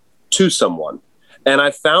him to someone. And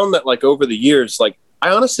I found that, like, over the years, like,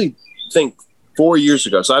 I honestly think 4 years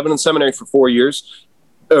ago, so I've been in seminary for 4 years,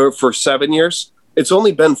 or for 7 years. It's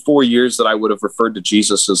only been 4 years that I would have referred to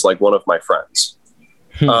Jesus as like one of my friends.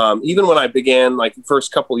 Even when I began, like, the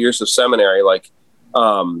first couple years of seminary, like,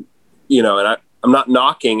 and I'm not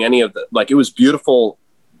knocking any of the, like, it was beautiful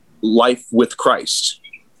life with Christ,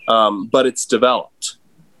 but it's developed.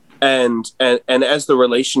 And as the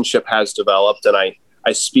relationship has developed and I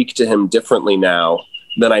speak to him differently now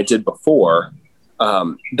than I did before,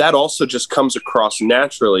 that also just comes across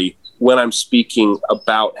naturally when I'm speaking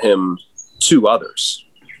about him to others.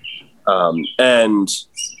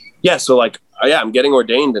 So like, I'm getting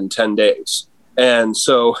ordained in 10 days. And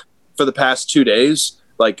so for the past 2 days,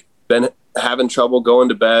 like, been having trouble going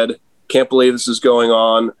to bed. Can't believe this is going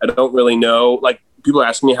on. I don't really know. Like, people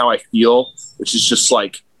ask me how I feel, which is just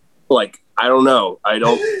like, I don't know. I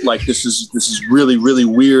don't like, this is really, really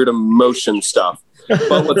weird emotion stuff.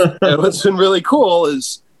 But what's been really cool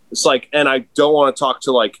is it's like, and I don't want to talk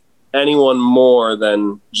to like anyone more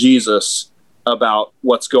than Jesus about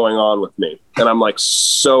what's going on with me. And I'm like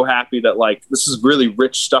so happy that, like, this is really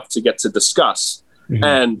rich stuff to get to discuss. Mm-hmm.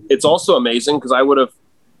 And it's also amazing because I would have,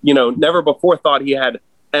 never before thought he had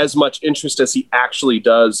as much interest as he actually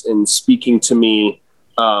does in speaking to me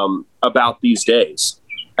about these days.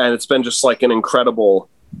 And it's been just like an incredible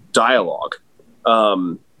dialogue.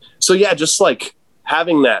 Just like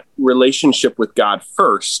having that relationship with God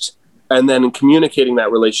first and then communicating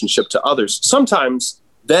that relationship to others. Sometimes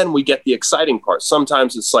then we get the exciting part.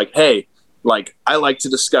 Sometimes it's like, hey, like, I like to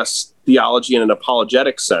discuss theology in an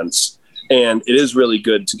apologetic sense. And it is really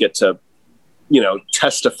good to get to,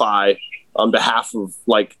 testify on behalf of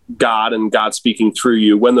like God and God speaking through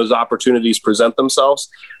you when those opportunities present themselves.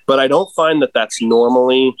 But I don't find that that's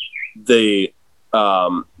normally the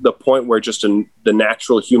point where just the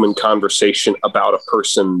natural human conversation about a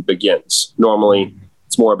person begins. Normally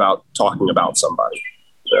it's more about talking about somebody.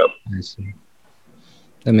 So. I see.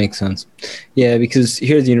 That makes sense. Yeah, because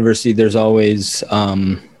here at the university, there's always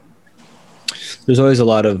a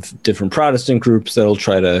lot of different Protestant groups that'll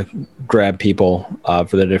try to grab people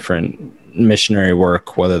for the different missionary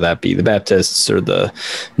work, whether that be the Baptists or the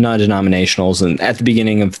non-denominationals. And at the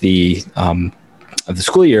beginning of the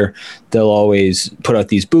school year, they'll always put out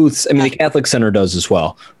these booths. I mean, the Catholic Center does as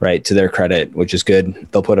well, right? To their credit, which is good.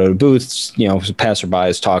 They'll put out booths,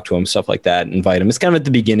 passerbys, talk to them, stuff like that, invite them. It's kind of at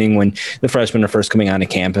the beginning when the freshmen are first coming onto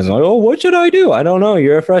campus. Like, oh, what should I do? I don't know.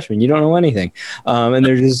 You're a freshman. You don't know anything. And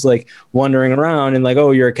they're just like wandering around and like,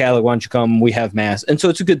 oh, you're a Catholic. Why don't you come? We have mass. And so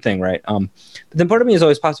it's a good thing, right? But then part of me has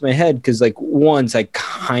always popped in my head because, like, once I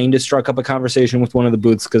kind of struck up a conversation with one of the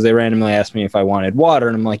booths because they randomly asked me if I wanted water.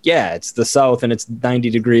 And I'm like, yeah, it's the South and it's 90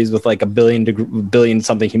 degrees with like a billion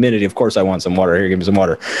something humidity. Of course I want some water. Here, give me some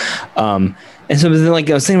water. And so then, like,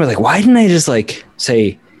 I was thinking about, like, why didn't I just like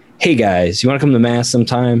say, hey guys, you want to come to mass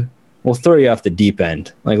sometime? we'll throw you off the deep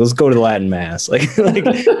end. Like, let's go to the Latin Mass. Like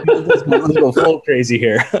let's go full crazy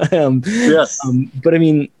here. Yes. But I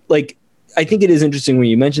mean, like, I think it is interesting when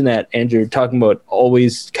you mention that, Andrew, talking about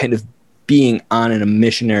always kind of being on in a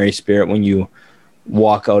missionary spirit when you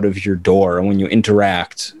walk out of your door and when you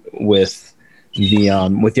interact with the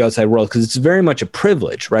outside world, because it's very much a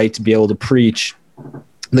privilege, right, to be able to preach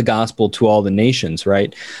the gospel to all the nations,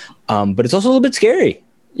 right? But it's also a little bit scary.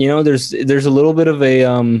 You know, there's a little bit of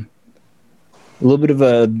a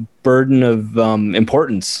burden of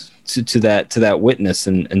importance to that witness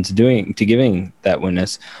and to giving that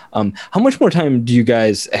witness. How much more time do you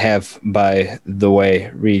guys have, by the way?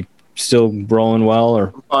 Are we still rolling well,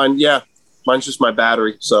 or? Yeah. Mine's just my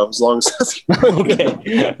battery, so as long as that's okay,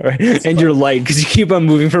 all right. And your light, because you keep on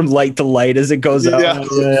moving from light to light as it goes out. Yeah.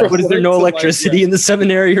 What, is there no electricity in the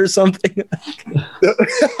seminary or something?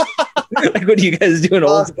 Like, what do you guys do in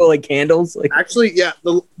old school, like candles? Like, actually, yeah.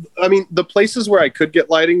 The places where I could get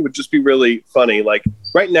lighting would just be really funny. Like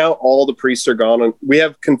right now, all the priests are gone, and we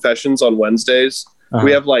have confessions on Wednesdays. Uh-huh.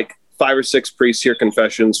 We have like 5 or 6 priests hear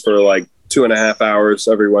confessions for like 2.5 hours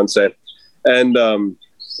every Wednesday, and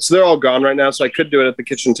so they're all gone right now, so I could do it at the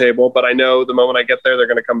kitchen table, but I know the moment I get there, they're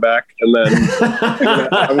going to come back, and then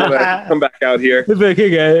I'm going to come back out here.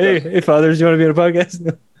 Hey, fathers, you want to be on a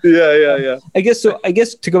podcast? Yeah. I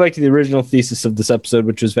guess to go back to the original thesis of this episode,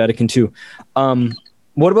 which was Vatican II,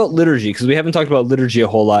 what about liturgy? Because we haven't talked about liturgy a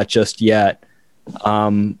whole lot just yet.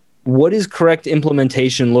 What does correct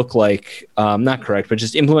implementation look like? Not correct, but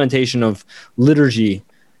just implementation of liturgy,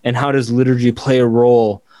 and how does liturgy play a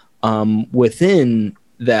role within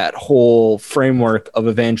that whole framework of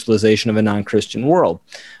evangelization of a non-Christian world?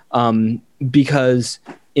 Because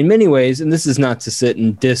in many ways, and this is not to sit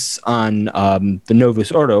and diss on the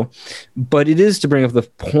Novus Ordo, but it is to bring up the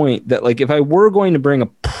point that, like, if I were going to bring a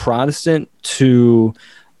Protestant to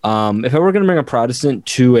a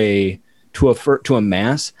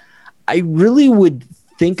mass, I really would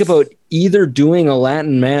think about either doing a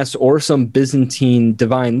Latin Mass or some Byzantine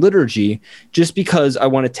divine liturgy, just because I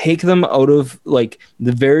want to take them out of like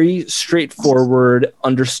the very straightforward,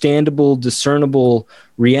 understandable, discernible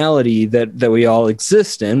reality that we all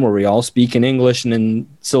exist in, where we all speak in English and in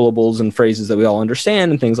syllables and phrases that we all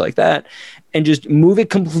understand and things like that, and just move it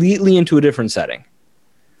completely into a different setting.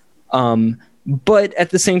 But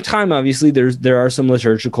at the same time, obviously, there are some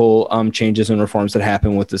liturgical changes and reforms that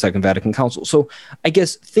happen with the Second Vatican Council. So I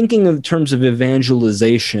guess thinking in terms of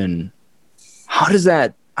evangelization, how does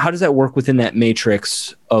that work within that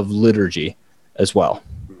matrix of liturgy as well?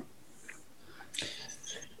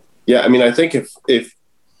 Yeah, I mean, I think if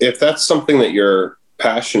that's something that you're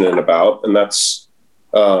passionate about, and that's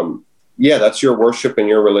your worship and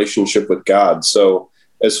your relationship with God. So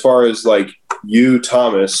as far as like you,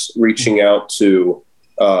 Thomas, reaching out to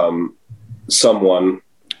someone,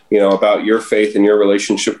 about your faith and your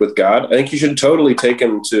relationship with God, I think you should totally take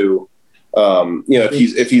him to,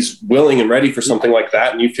 if he's willing and ready for something like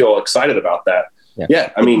that, and you feel excited about that.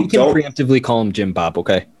 Yeah, I mean, you can preemptively call him Jim Bob,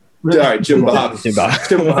 okay? All right, Jim Bob. Jim Bob.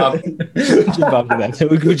 Jim Bob.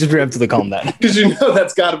 We just preemptively call him that, because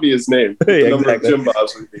that's got to be his name. Yeah, the number exactly. of Jim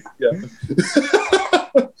Bobs would be.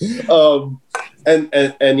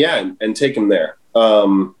 And take him there.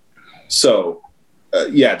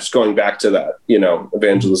 Just going back to that,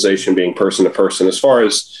 evangelization being person to person. As far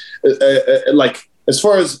as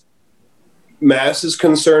Mass is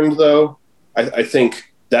concerned, though, I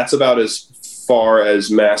think that's about as far as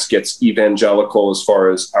Mass gets evangelical, as far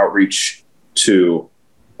as outreach to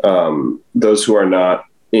those who are not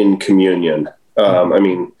in communion. I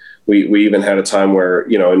mean, we even had a time where,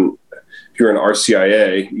 if you're an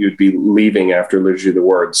RCIA, you'd be leaving after Liturgy of the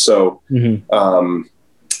Word. So,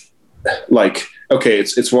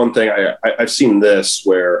 it's one thing. I've seen this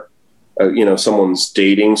where, someone's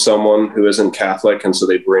dating someone who isn't Catholic, and so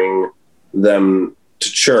they bring them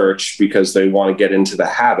to church because they want to get into the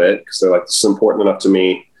habit, because they're like, this is important enough to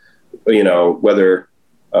me, whether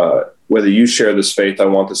you share this faith, I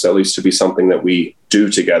want this at least to be something that we do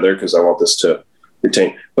together, because I want this to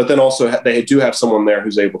retain. But then also they do have someone there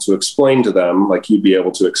who's able to explain to them, like you'd be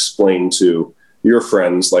able to explain to your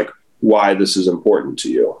friends, like why this is important to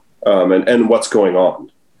you, and what's going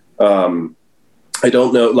on. I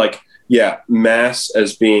don't know, Mass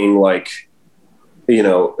as being like,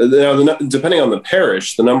 depending on the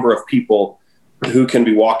parish, the number of people who can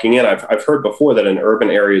be walking in. I've heard before that in urban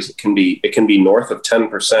areas it can be north of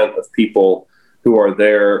 10% of people who are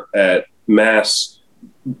there at Mass,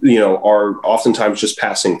 are oftentimes just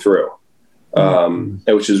passing through,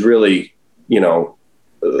 which is really,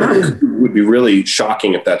 would be really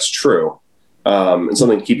shocking if that's true, and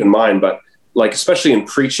something to keep in mind. But like, especially in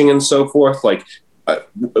preaching and so forth, like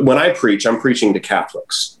when I preach, I'm preaching to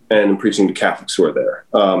Catholics and preaching to Catholics who are there.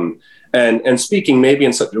 And speaking maybe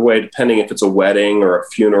in such a way, depending if it's a wedding or a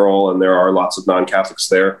funeral, and there are lots of non-Catholics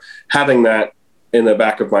there, having that in the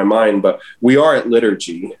back of my mind. But we are at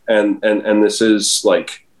liturgy, and this is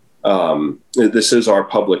like, this is our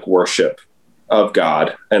public worship of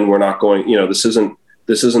God, and we're not going, this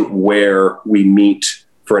isn't where we meet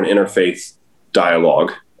for an interfaith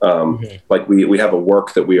dialogue. Like we have a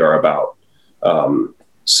work that we are about.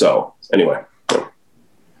 So anyway.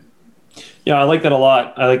 Yeah, I like that a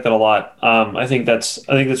lot. I think that's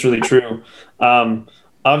really true.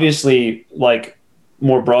 Obviously, like,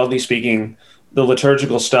 more broadly speaking, the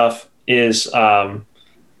liturgical stuff is at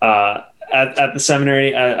the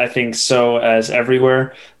seminary, I think, so as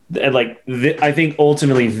everywhere. I think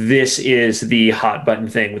ultimately this is the hot button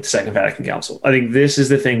thing with the Second Vatican Council. I think this is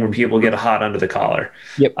the thing where people get hot under the collar.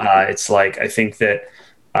 Yep. It's like, I think that,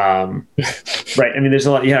 right. I mean, there's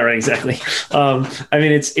a lot. Yeah, right. Exactly. I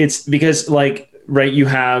mean, it's because, like, right. You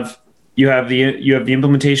have the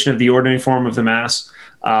implementation of the ordinary form of the Mass,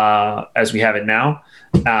 as we have it now.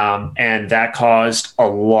 And that caused a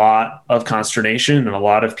lot of consternation, and a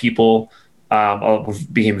lot of people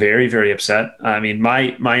became very, very upset. I mean,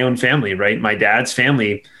 my own family, right? My dad's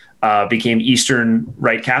family became Eastern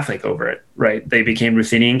Rite Catholic over it, right? They became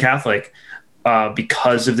Ruthenian Catholic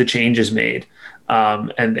because of the changes made.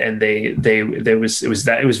 And it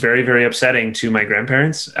was very, very upsetting to my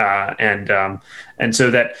grandparents.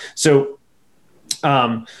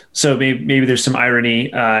 So maybe there's some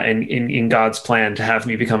irony in God's plan to have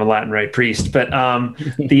me become a Latin Rite priest, but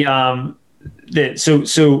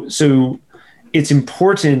so it's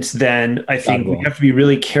important. Then I think we have to be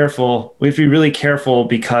really careful. We have to be really careful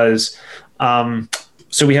because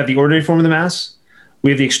so we have the ordinary form of the Mass,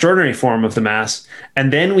 we have the extraordinary form of the Mass,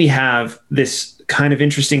 and then we have this kind of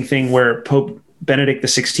interesting thing where Pope Benedict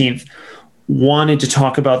XVI wanted to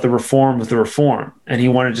talk about the reform of the reform, and he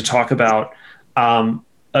wanted to talk about a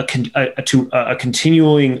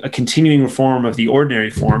continuing reform of the ordinary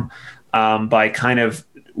form by kind of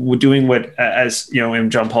doing what, as you know,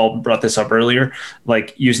 and John Paul brought this up earlier,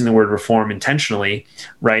 like using the word reform intentionally,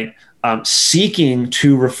 right? Seeking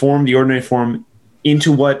to reform the ordinary form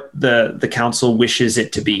into what the council wishes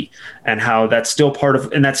it to be, and how that's still part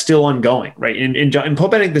of, and that's still ongoing, right? In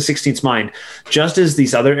Pope Benedict XVI's mind, just as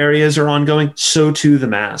these other areas are ongoing, so too the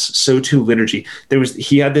Mass, so too liturgy.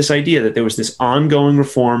 He had this idea that there was this ongoing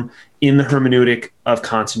reform in the hermeneutic of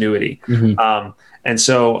continuity. And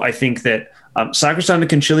so I think that Sacrosanctum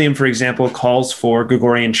Concilium, for example, calls for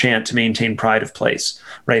Gregorian chant to maintain pride of place,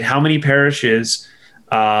 right? How many parishes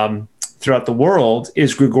throughout the world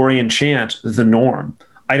is Gregorian chant the norm?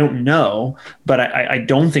 I don't know, but I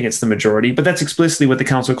don't think it's the majority. But that's explicitly what the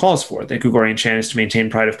council calls for. The Gregorian chant is to maintain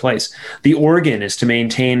pride of place. The organ is to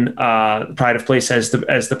maintain pride of place as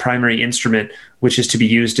the primary instrument, which is to be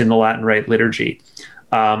used in the Latin Rite liturgy.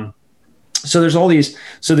 So there's all these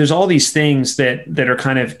things that are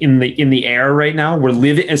kind of in the air right now. We're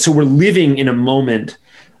living in a moment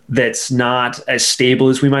that's not as stable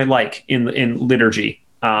as we might like in liturgy.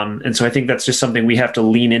 And so I think that's just something we have to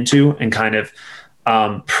lean into and kind of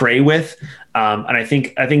pray with. And I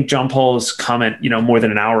think John Paul's comment, more than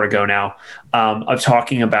an hour ago now, of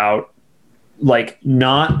talking about like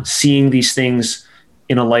not seeing these things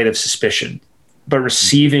in a light of suspicion, but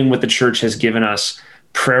receiving what the church has given us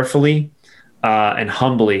prayerfully and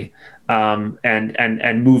humbly,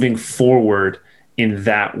 and moving forward in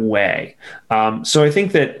that way. So I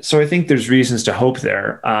think there's reasons to hope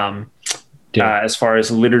there. As far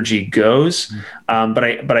as liturgy goes, but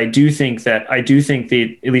I do think that at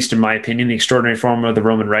least in my opinion, the extraordinary form of the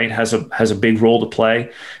Roman Rite has a big role to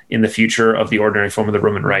play in the future of the ordinary form of the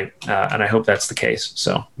Roman Rite, and I hope that's the case.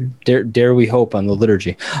 So dare we hope on the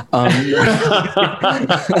liturgy? But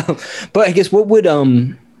I guess what would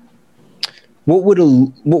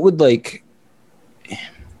like,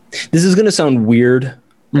 this is going to sound weird.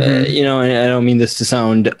 And I don't mean this to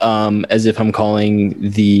sound as if I'm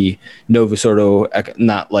calling the Novus Ordo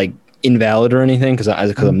not like invalid or anything, because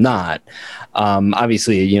I'm not.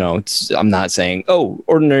 Obviously, I'm not saying,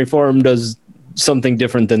 ordinary form does something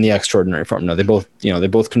different than the extraordinary form. No, they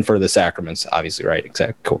both confer the sacraments, obviously, right?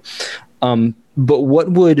 Exactly. Cool. But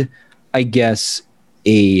what would, I guess,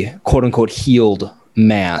 a quote unquote healed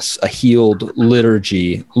Mass, a healed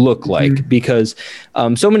liturgy look like? Because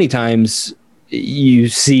so many times you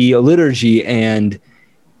see a liturgy and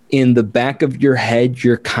in the back of your head,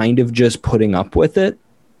 you're kind of just putting up with it.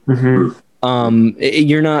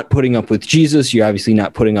 You're not putting up with Jesus. You're obviously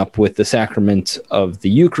not putting up with the sacrament of the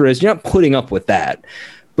Eucharist. You're not putting up with that,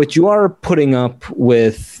 but you are putting up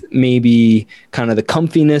with maybe kind of the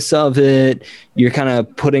comfiness of it. You're kind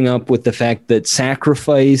of putting up with the fact that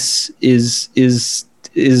sacrifice is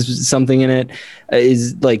something in it,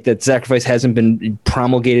 is like that sacrifice hasn't been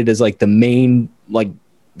promulgated as like the main like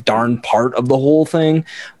darn part of the whole thing.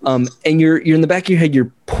 And you're in the back of your head,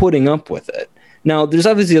 you're putting up with it. Now, there's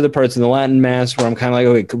obviously other parts in the Latin Mass where I'm kind of like,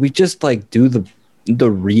 okay, could we just like do the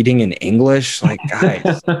reading in English? Like,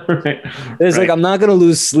 guys, Right. it's like, I'm not going to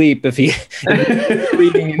lose sleep if he's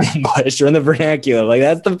reading in English or in the vernacular. Like,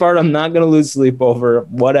 that's the part I'm not going to lose sleep over,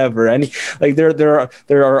 whatever. There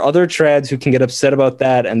are other trads who can get upset about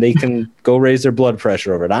that and they can go raise their blood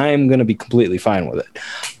pressure over it. I'm going to be completely fine with it.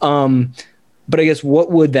 But I guess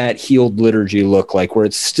what would that healed liturgy look like where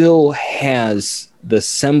it still has the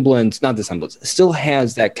semblance, not the semblance, it still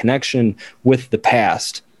has that connection with the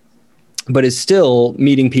past, but is still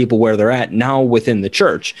meeting people where they're at now within the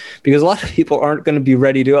church? Because a lot of people aren't going to be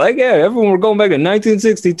ready to like, yeah, everyone, we're going back to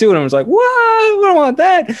 1962. And I was like, what? I don't want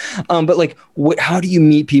that. But like, how do you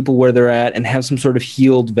meet people where they're at and have some sort of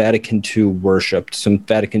healed Vatican II worship, some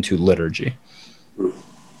Vatican II liturgy?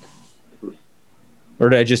 Or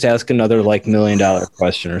did I just ask another like $1 million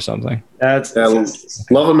question or something? That's love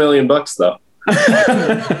 $1 million though.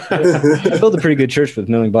 I built a pretty good church with $1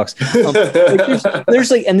 million.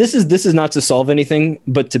 There's like, and this is not to solve anything,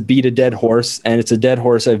 but to beat a dead horse, and it's a dead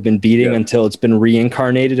horse I've been beating until it's been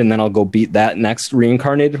reincarnated, and then I'll go beat that next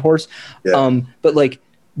reincarnated horse. But like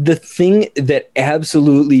the thing that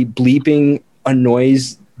absolutely bleeping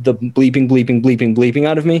annoys the bleeping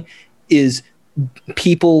out of me is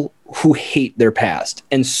people who hate their past,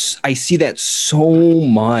 and I see that so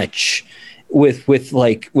much with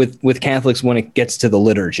Catholics when it gets to the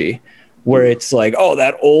liturgy, where it's like, oh,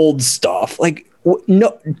 that old stuff. Like,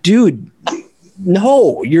 no, dude,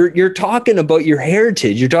 no, you're talking about your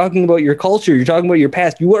heritage, you're talking about your culture, you're talking about your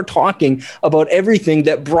past. You are talking about everything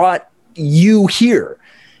that brought you here.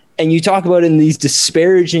 And you talk about it in these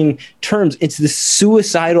disparaging terms. It's this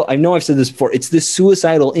suicidal, I know I've said this before, it's this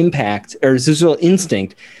suicidal impact or suicidal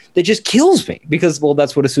instinct that just kills me, because, well,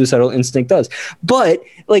 that's what a suicidal instinct does. But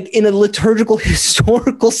like in a liturgical,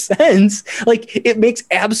 historical sense, like it makes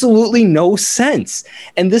absolutely no sense.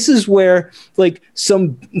 And this is where like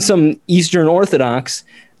some Eastern Orthodox,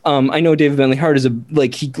 I know David Bentley Hart is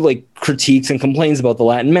he critiques and complains about the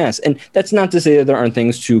Latin Mass. And that's not to say that there aren't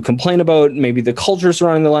things to complain about, maybe the culture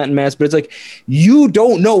surrounding the Latin Mass, but it's like, you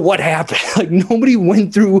don't know what happened. Like nobody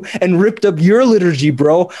went through and ripped up your liturgy,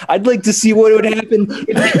 bro. I'd like to see what would happen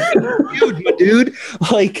if you, my dude,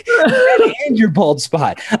 like, and your bald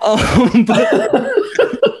spot.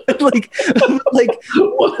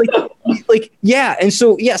 Yeah. And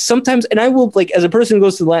so, yeah, sometimes, and I will, like, as a person who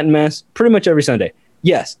goes to the Latin Mass pretty much every Sunday,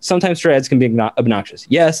 yes, sometimes trads can be obnoxious.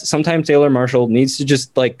 Yes, sometimes Taylor Marshall needs to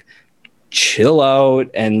just like chill out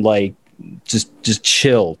and like just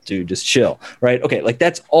chill, dude, just chill, right? Okay, like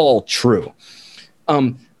that's all true.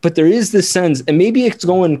 But there is this sense, and maybe it's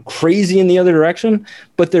going crazy in the other direction,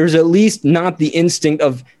 but there's at least not the instinct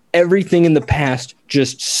of everything in the past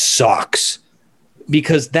just sucks,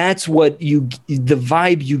 because that's what the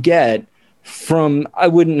vibe you get from. I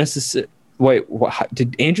wouldn't necessarily. Wait,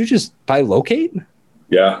 did Andrew just bilocate?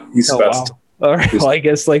 Yeah, he's best. Wow. All right. Well, I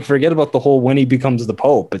guess like forget about the whole when he becomes the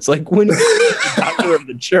Pope. It's like when he's the doctor of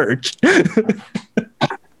the church.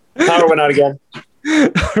 Power went out again.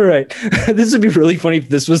 All right. This would be really funny if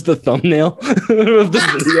this was the thumbnail of the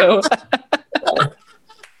video.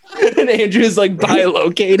 And Andrew's like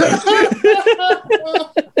bilocated.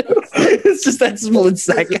 It's just that split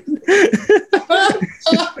second.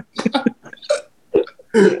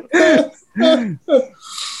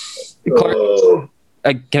 Clark,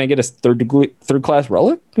 can I get a third class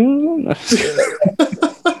relic? All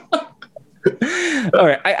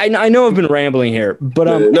right, I know I've been rambling here, but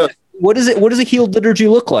No. What does a healed liturgy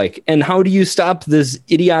look like, and how do you stop this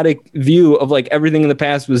idiotic view of like everything in the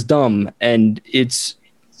past was dumb and it's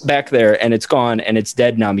back there and it's gone and it's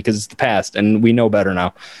dead now because it's the past and we know better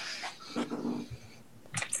now?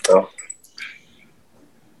 Oh.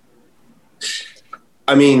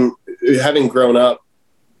 I mean, having grown up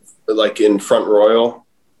like in Front Royal,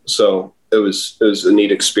 so it was a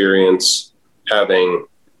neat experience having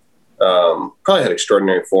probably had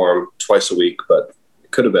extraordinary form twice a week, but it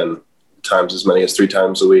could have been times as many as 3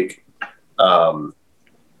 times a week,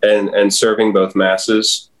 and serving both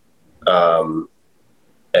masses,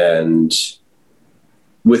 and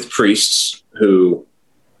with priests who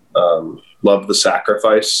love the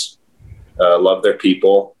sacrifice, love their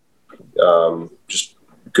people, just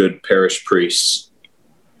good parish priests.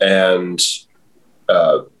 And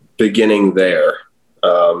beginning there,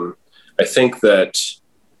 I think that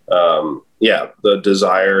the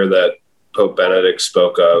desire that Pope Benedict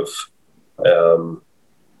spoke of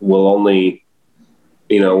will only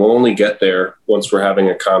get there once we're having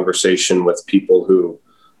a conversation with people who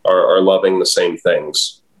are loving the same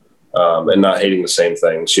things and not hating the same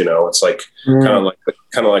things. It's like kind of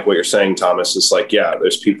like what you're saying, Thomas. It's like,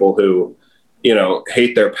 there's people who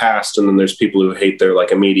hate their past, and then there's people who hate their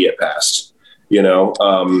like immediate past.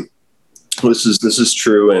 This is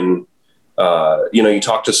true, and you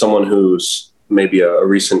talk to someone who's maybe a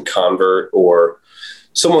recent convert, or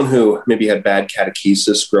someone who maybe had bad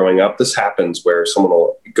catechesis growing up. This happens where someone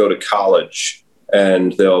will go to college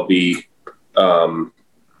and they'll be, am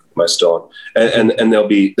I still on? And they'll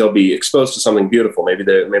be exposed to something beautiful. Maybe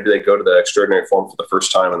they go to the extraordinary form for the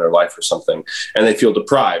first time in their life or something, and they feel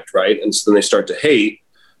deprived, right? And so then they start to hate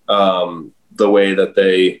the way that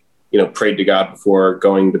they prayed to God before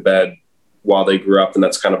going to bed while they grew up, and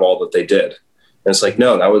that's kind of all that they did. And it's like,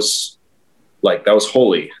 no, that was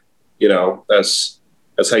holy.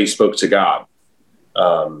 That's how you spoke to God.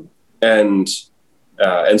 And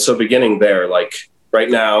so beginning there, like right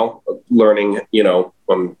now, learning,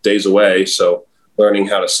 I'm days away. So learning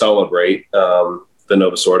how to celebrate the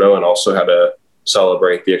Novus Ordo, and also how to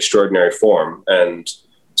celebrate the extraordinary form, and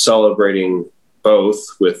celebrating both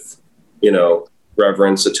with,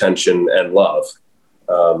 reverence, attention, and love.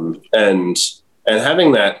 And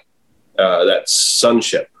having that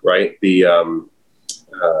sonship, right? The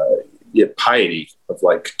piety of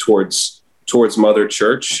like towards Mother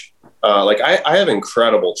Church. I have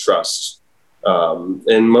incredible trust.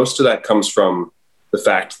 And most of that comes from the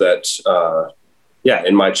fact that,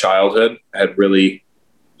 in my childhood, I had really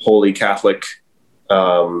holy Catholic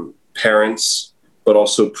parents, but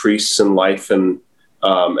also priests in life. And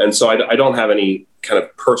so I don't have any kind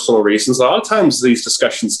of personal reasons. A lot of times these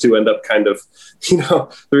discussions do end up kind of, the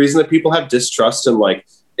reason that people have distrust in like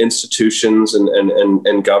institutions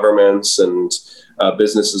and governments and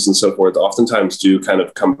businesses and so forth, oftentimes do kind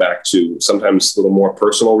of come back to sometimes a little more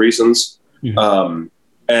personal reasons. Mm-hmm.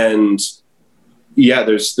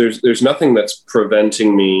 There's nothing that's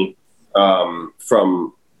preventing me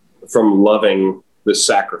from loving this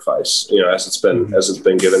sacrifice, as it's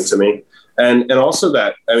been given to me. And also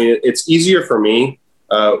that, it's easier for me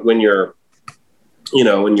when you're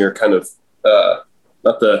kind of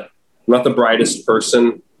not the brightest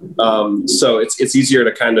person. So it's easier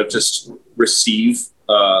to kind of just receive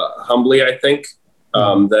humbly, I think,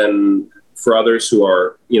 than for others who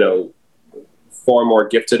are, far more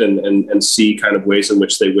gifted and see kind of ways in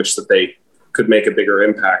which they wish that they could make a bigger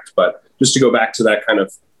impact. But just to go back to that kind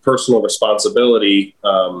of personal responsibility,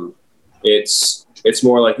 it's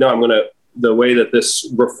more like, no, the way that this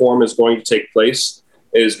reform is going to take place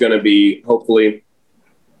is going to be hopefully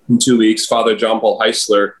in 2 weeks, Father John Paul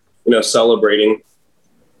Heisler, celebrating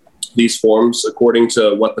these forms according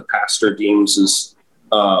to what the pastor deems is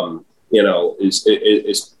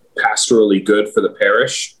pastorally good for the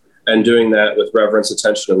parish, and doing that with reverence,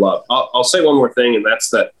 attention, and love. I'll say one more thing, and that's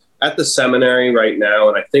that at the seminary right now,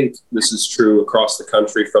 and I think this is true across the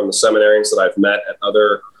country from the seminarians that I've met at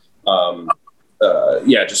other,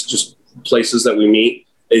 just places that we meet,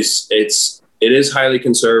 it is highly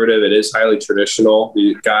conservative. It is highly traditional.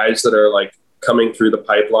 The guys that are like coming through the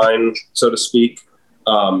pipeline, so to speak,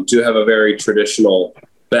 do have a very traditional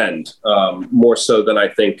bend, more so than I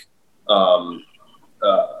think the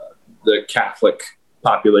Catholic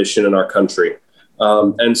population in our country.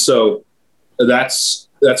 And so that's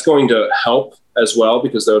going to help as well,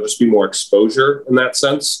 because there'll just be more exposure in that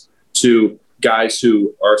sense to guys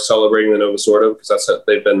who are celebrating the Novus Ordo, because that's what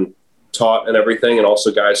they've been taught and everything, and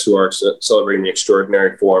also guys who are celebrating the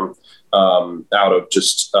extraordinary form out of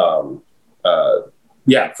just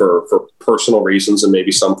for personal reasons, and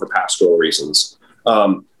maybe some for pastoral reasons.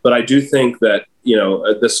 But I do think that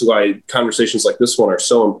this is why conversations like this one are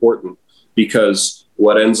so important, because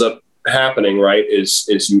what ends up happening, right, is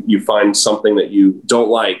you find something that you don't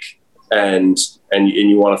like, and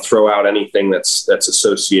you want to throw out anything that's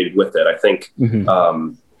associated with it. I think.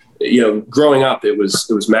 Mm-hmm. Growing up, it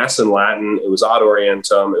was Mass in Latin, it was Ad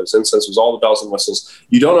Orientem, it was incense, it was all the bells and whistles.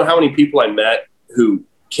 You don't know how many people I met who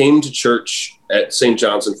came to church at St.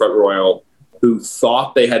 John's in Front Royal who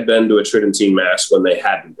thought they had been to a Tridentine Mass when they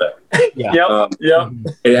hadn't been. It happened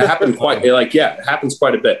it happens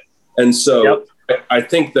quite a bit. And so I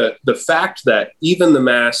think that the fact that even the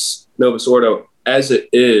Mass Novus Ordo, as it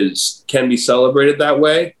is, can be celebrated that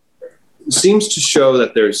way, seems to show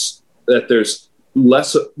that there's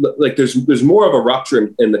less, like there's more of a rupture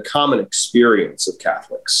in the common experience of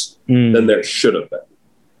Catholics than there should have been,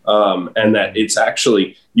 and that it's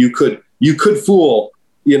actually you could fool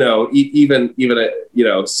even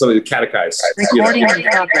some of the catechized. Recording in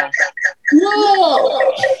progress.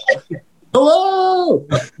 Whoa! Hello.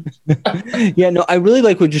 Yeah, no, I really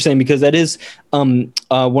like what you're saying, because that is one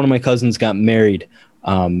of my cousins got married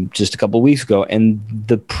just a couple of weeks ago, and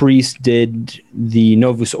the priest did the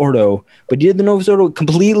Novus Ordo, but he did the Novus Ordo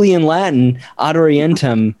completely in Latin, ad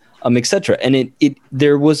orientem, etc. And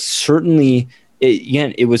there was certainly,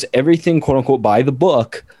 it was everything quote unquote by the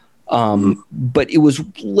book, but it was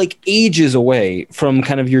like ages away from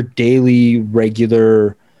kind of your daily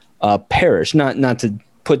regular parish. Not to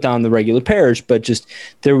put down the regular parish, but just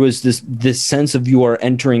there was this sense of you are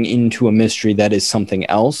entering into a mystery that is something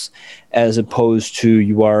else, as opposed to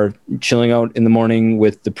you are chilling out in the morning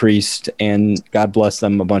with the priest and, God bless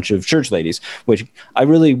them, a bunch of church ladies, which I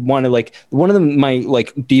really want to, like, one of my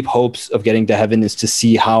like deep hopes of getting to heaven is to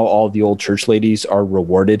see how all the old church ladies are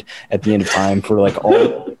rewarded at the end of time for like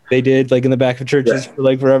all they did, like in the back of churches for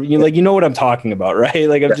like forever. You know what I'm talking about, right?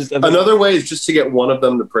 Like another way is just to get one of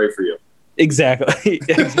them to pray for you. Exactly.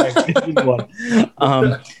 But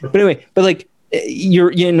anyway, but like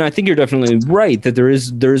I think you're definitely right that there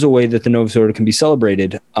is a way that the Novus Ordo can be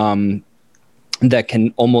celebrated that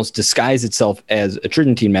can almost disguise itself as a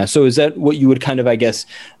Tridentine Mass. So is that what you would kind of, I guess,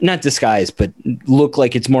 not disguise, but look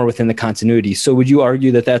like it's more within the continuity? So would you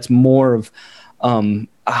argue that that's more of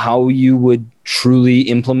how you would truly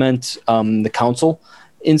implement the council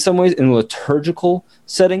in some ways in a liturgical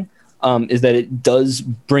setting? Is that it does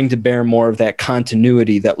bring to bear more of that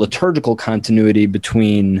continuity, that liturgical continuity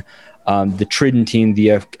between the Tridentine, the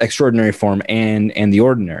extraordinary form, and the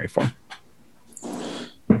ordinary form.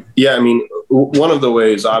 Yeah, I mean, one of the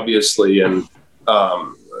ways, obviously, and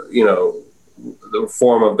the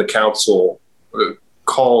form of the council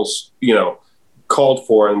called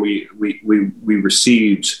for, and we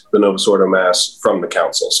received the Novus Ordo Mass from the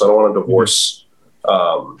council. So I don't want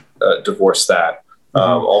to divorce that.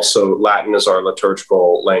 Also, Latin is our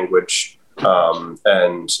liturgical language, and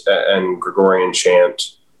Gregorian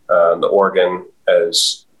chant, the organ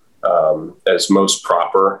as most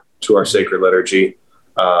proper to our sacred liturgy.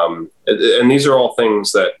 And these are all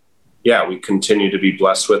things that, we continue to be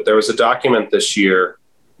blessed with. There was a document this year.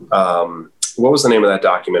 What was the name of that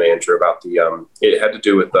document, Andrew? About it had to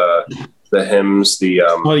do with the hymns,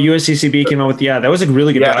 USCCB came out with, that was a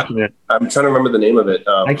really good document. I'm trying to remember the name of it.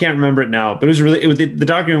 I can't remember it now, but the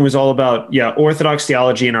document was all about, Orthodox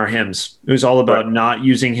theology in our hymns. It was all about not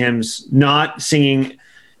using hymns, not singing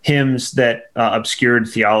hymns that obscured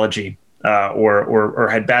theology or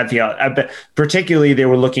had bad theology. Particularly, they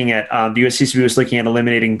were looking at, the USCCB was looking at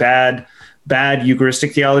eliminating bad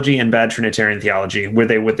Eucharistic theology and bad Trinitarian theology, where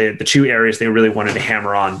the two areas they really wanted to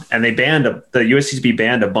hammer on, and the USCCB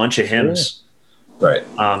banned a bunch of hymns, right?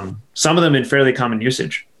 Some of them in fairly common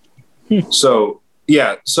usage. So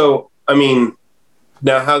I mean,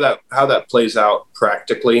 now how that plays out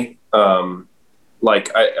practically, like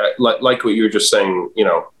what you were just saying,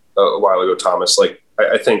 a while ago, Thomas. Like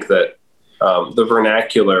I think that the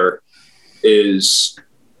vernacular is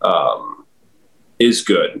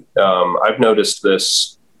good. I've noticed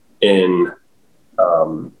this in,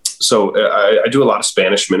 so I do a lot of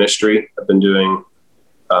Spanish ministry. I've been doing,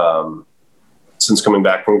 since coming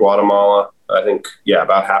back from Guatemala. I think,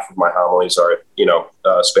 about half of my homilies are,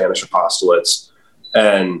 Spanish apostolates,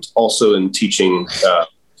 and also in teaching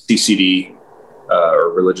CCD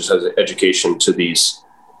or religious education to these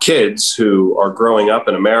kids who are growing up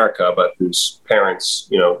in America, but whose parents,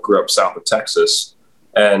 grew up south of Texas.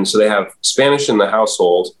 And so they have Spanish in the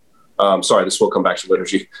household. Sorry, this will come back to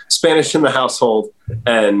liturgy. Spanish in the household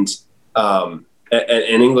and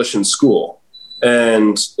English in school.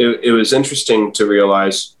 And it was interesting to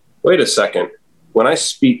realize, wait a second, when I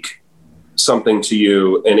speak something to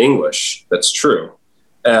you in English that's true,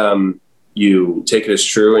 you take it as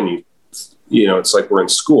true, and it's like we're in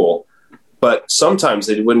school. But sometimes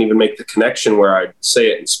they wouldn't even make the connection where I'd say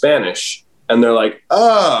it in Spanish, and they're like,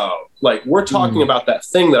 oh, like we're talking about that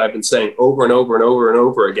thing that I've been saying over and over and over and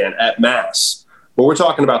over again at Mass. But we're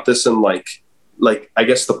talking about this in like I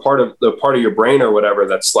guess the part of your brain or whatever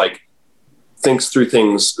that's like thinks through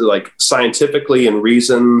things like scientifically and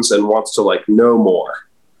reasons and wants to like know more.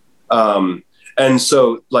 And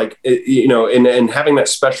so like, and having that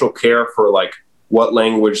special care for like what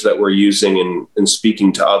language that we're using in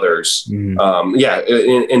speaking to others.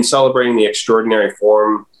 In celebrating the extraordinary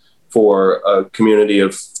form for a community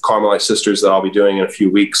of Carmelite sisters that I'll be doing in a few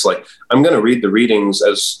weeks. Like I'm going to read the readings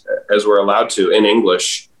as we're allowed to in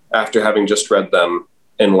English after having just read them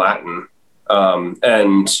in Latin.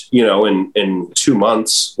 And in 2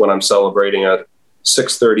 months when I'm celebrating a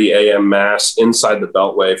 6:30 a.m. Mass inside the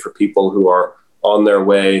Beltway for people who are on their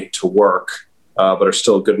way to work, but are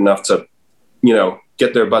still good enough to,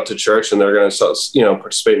 get their butt to church, and they're going to,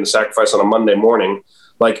 participate in the sacrifice on a Monday morning.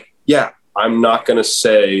 Like, yeah, I'm not going to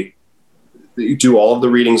say do all of the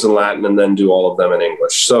readings in Latin and then do all of them in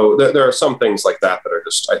English. So there are some things like that are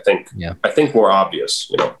just, I think more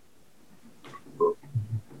obvious,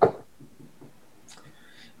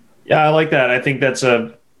 Yeah, I like that. I think that's I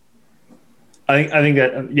think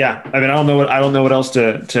that, yeah. I mean, I don't know what else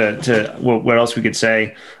what else we could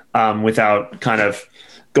say without kind of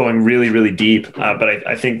going really, really deep. But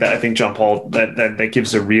I think John Paul, that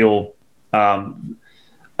gives a real,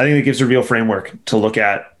 I think it gives a real framework to look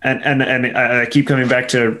at. And I keep coming back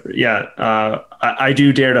to, I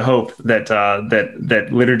do dare to hope that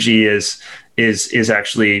liturgy is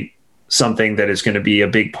actually something that is going to be a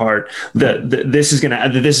big part. This is going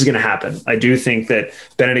to happen. I do think that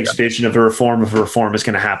Benedict's vision of a reform is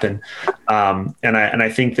going to happen. And I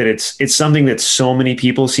think that it's something that so many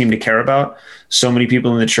people seem to care about. So many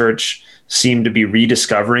people in the church seem to be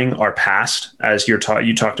rediscovering our past, as you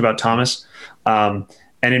talked about, Thomas.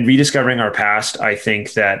 And in rediscovering our past, I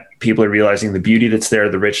think that people are realizing the beauty that's there,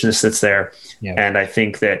 the richness that's there. Yeah. And I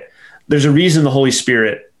think that there's a reason the Holy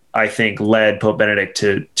Spirit, I think, led Pope Benedict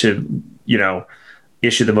to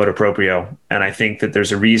issue the motu proprio. And I think that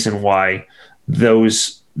there's a reason why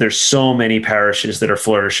there's so many parishes that are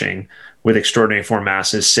flourishing with extraordinary form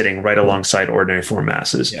masses sitting right alongside ordinary form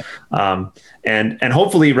masses. Yeah. And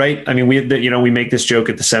hopefully, right. I mean, we make this joke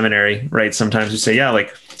at the seminary, right? Sometimes we say,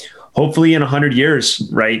 hopefully in 100 years,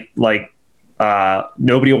 right? Like,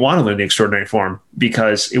 nobody will want to learn the extraordinary form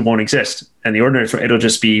because it won't exist. And the ordinary form, it'll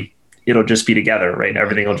just be together, right?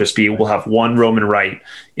 Everything will just be, we'll have one Roman Rite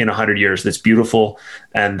in 100 years that's beautiful.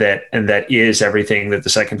 And that is everything that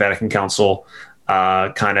the Second Vatican Council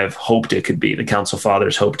kind of hoped it could be. The Council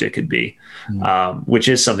Fathers hoped it could be, which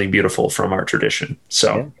is something beautiful from our tradition.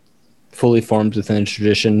 So. Yeah. Fully formed within a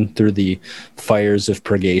tradition through the fires of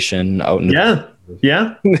purgation out in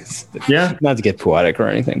Yeah. Not to get poetic or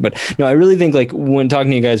anything, but no, I really think, like, when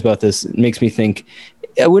talking to you guys about this, it makes me think.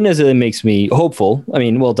 It wouldn't necessarily makes me hopeful. I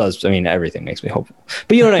mean, well, it does. I mean, everything makes me hopeful.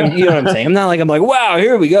 But you know what I'm saying? I'm like, wow,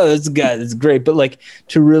 here we go. This guy, this is great. But like,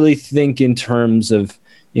 to really think in terms of,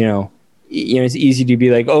 it's easy to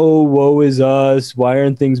be like, oh, woe is us. Why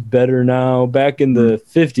aren't things better now? Back in the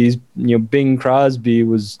 50s, Bing Crosby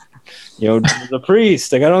was a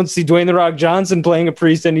priest. Like, I don't see Dwayne "The Rock" Johnson playing a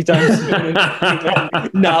priest anytime soon.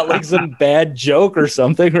 Not like some bad joke or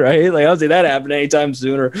something, right? Like, I don't see that happen anytime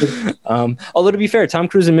sooner. Although, to be fair, Tom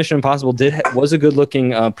Cruise in Mission Impossible was a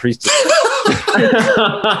good-looking priest.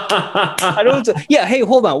 Hey,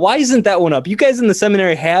 hold on. Why isn't that one up? You guys in the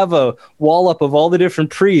seminary have a wall up of all the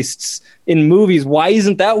different priests in movies. Why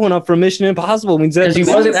isn't that one up for Mission Impossible? Because he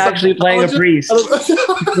wasn't actually playing a priest.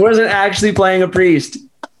 He wasn't actually playing a priest.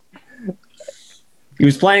 He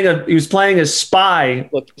was playing a spy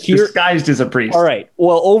disguised as a priest. All right.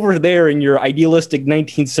 Well, over there in your idealistic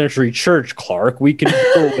 19th century church, Clark, we can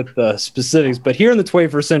deal with the specifics. But here in the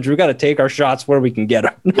 21st century, we got to take our shots where we can get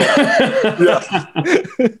them.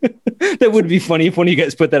 That would be funny if one of you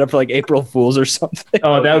guys put that up for like April Fools or something.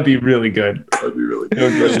 Oh, that would be really good. That would be really good.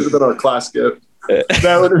 That should have been our class gift.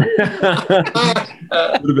 That would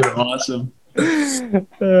have been awesome. All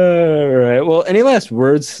right. Well, any last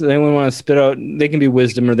words anyone want to spit out? They can be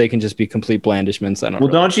wisdom or they can just be complete blandishments. I don't know.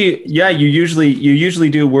 Don't you? Yeah, you usually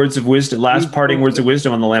do words of wisdom, parting words of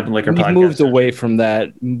wisdom on the Lamp and Liquor podcast. We moved away from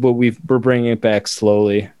that, but we're bringing it back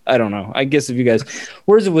slowly. I don't know. I guess if you guys,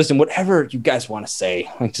 words of wisdom, whatever you guys want to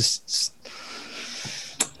say, like just.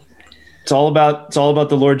 It's all about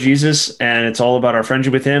the Lord Jesus, and it's all about our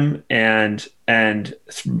friendship with Him, and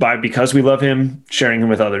because we love Him, sharing Him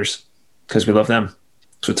with others. Because we love them.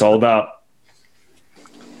 That's what it's all about.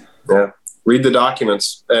 Yeah. Read the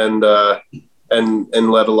documents and let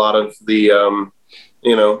a lot of the,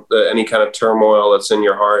 any kind of turmoil that's in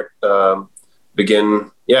your heart begin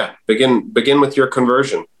with your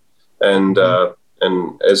conversion. And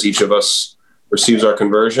as each of us receives our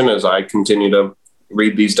conversion, as I continue to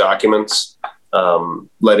read these documents,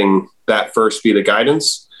 letting that first be the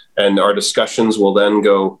guidance, and our discussions will then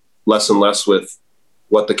go less and less with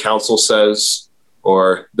what the council says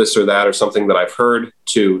or this or that or something that I've heard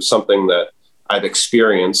to something that I've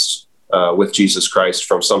experienced with Jesus Christ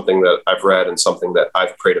from something that I've read and something that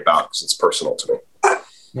I've prayed about because it's personal to me.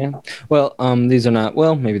 Yeah. Well, these are not,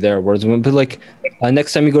 maybe there are words, but like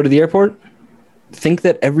next time you go to the airport, think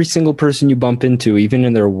that every single person you bump into, even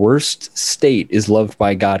in their worst state, is loved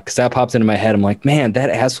by God. Because that pops into my head. I'm like, man, that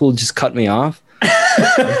asshole just cut me off.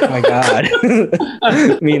 Oh my God.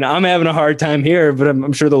 I mean, I'm having a hard time here, but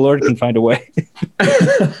I'm sure the Lord can find a way.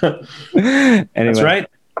 Anyway, That's right.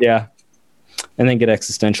 Yeah. And then get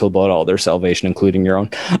existential about all their salvation, including your own.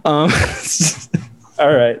 All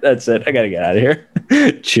right, that's it. I got to get out of here.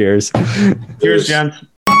 Cheers. Cheers, gents.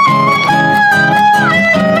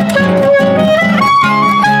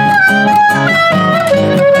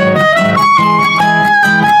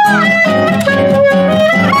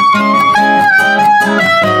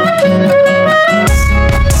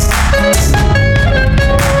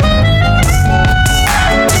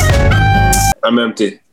 I'm empty.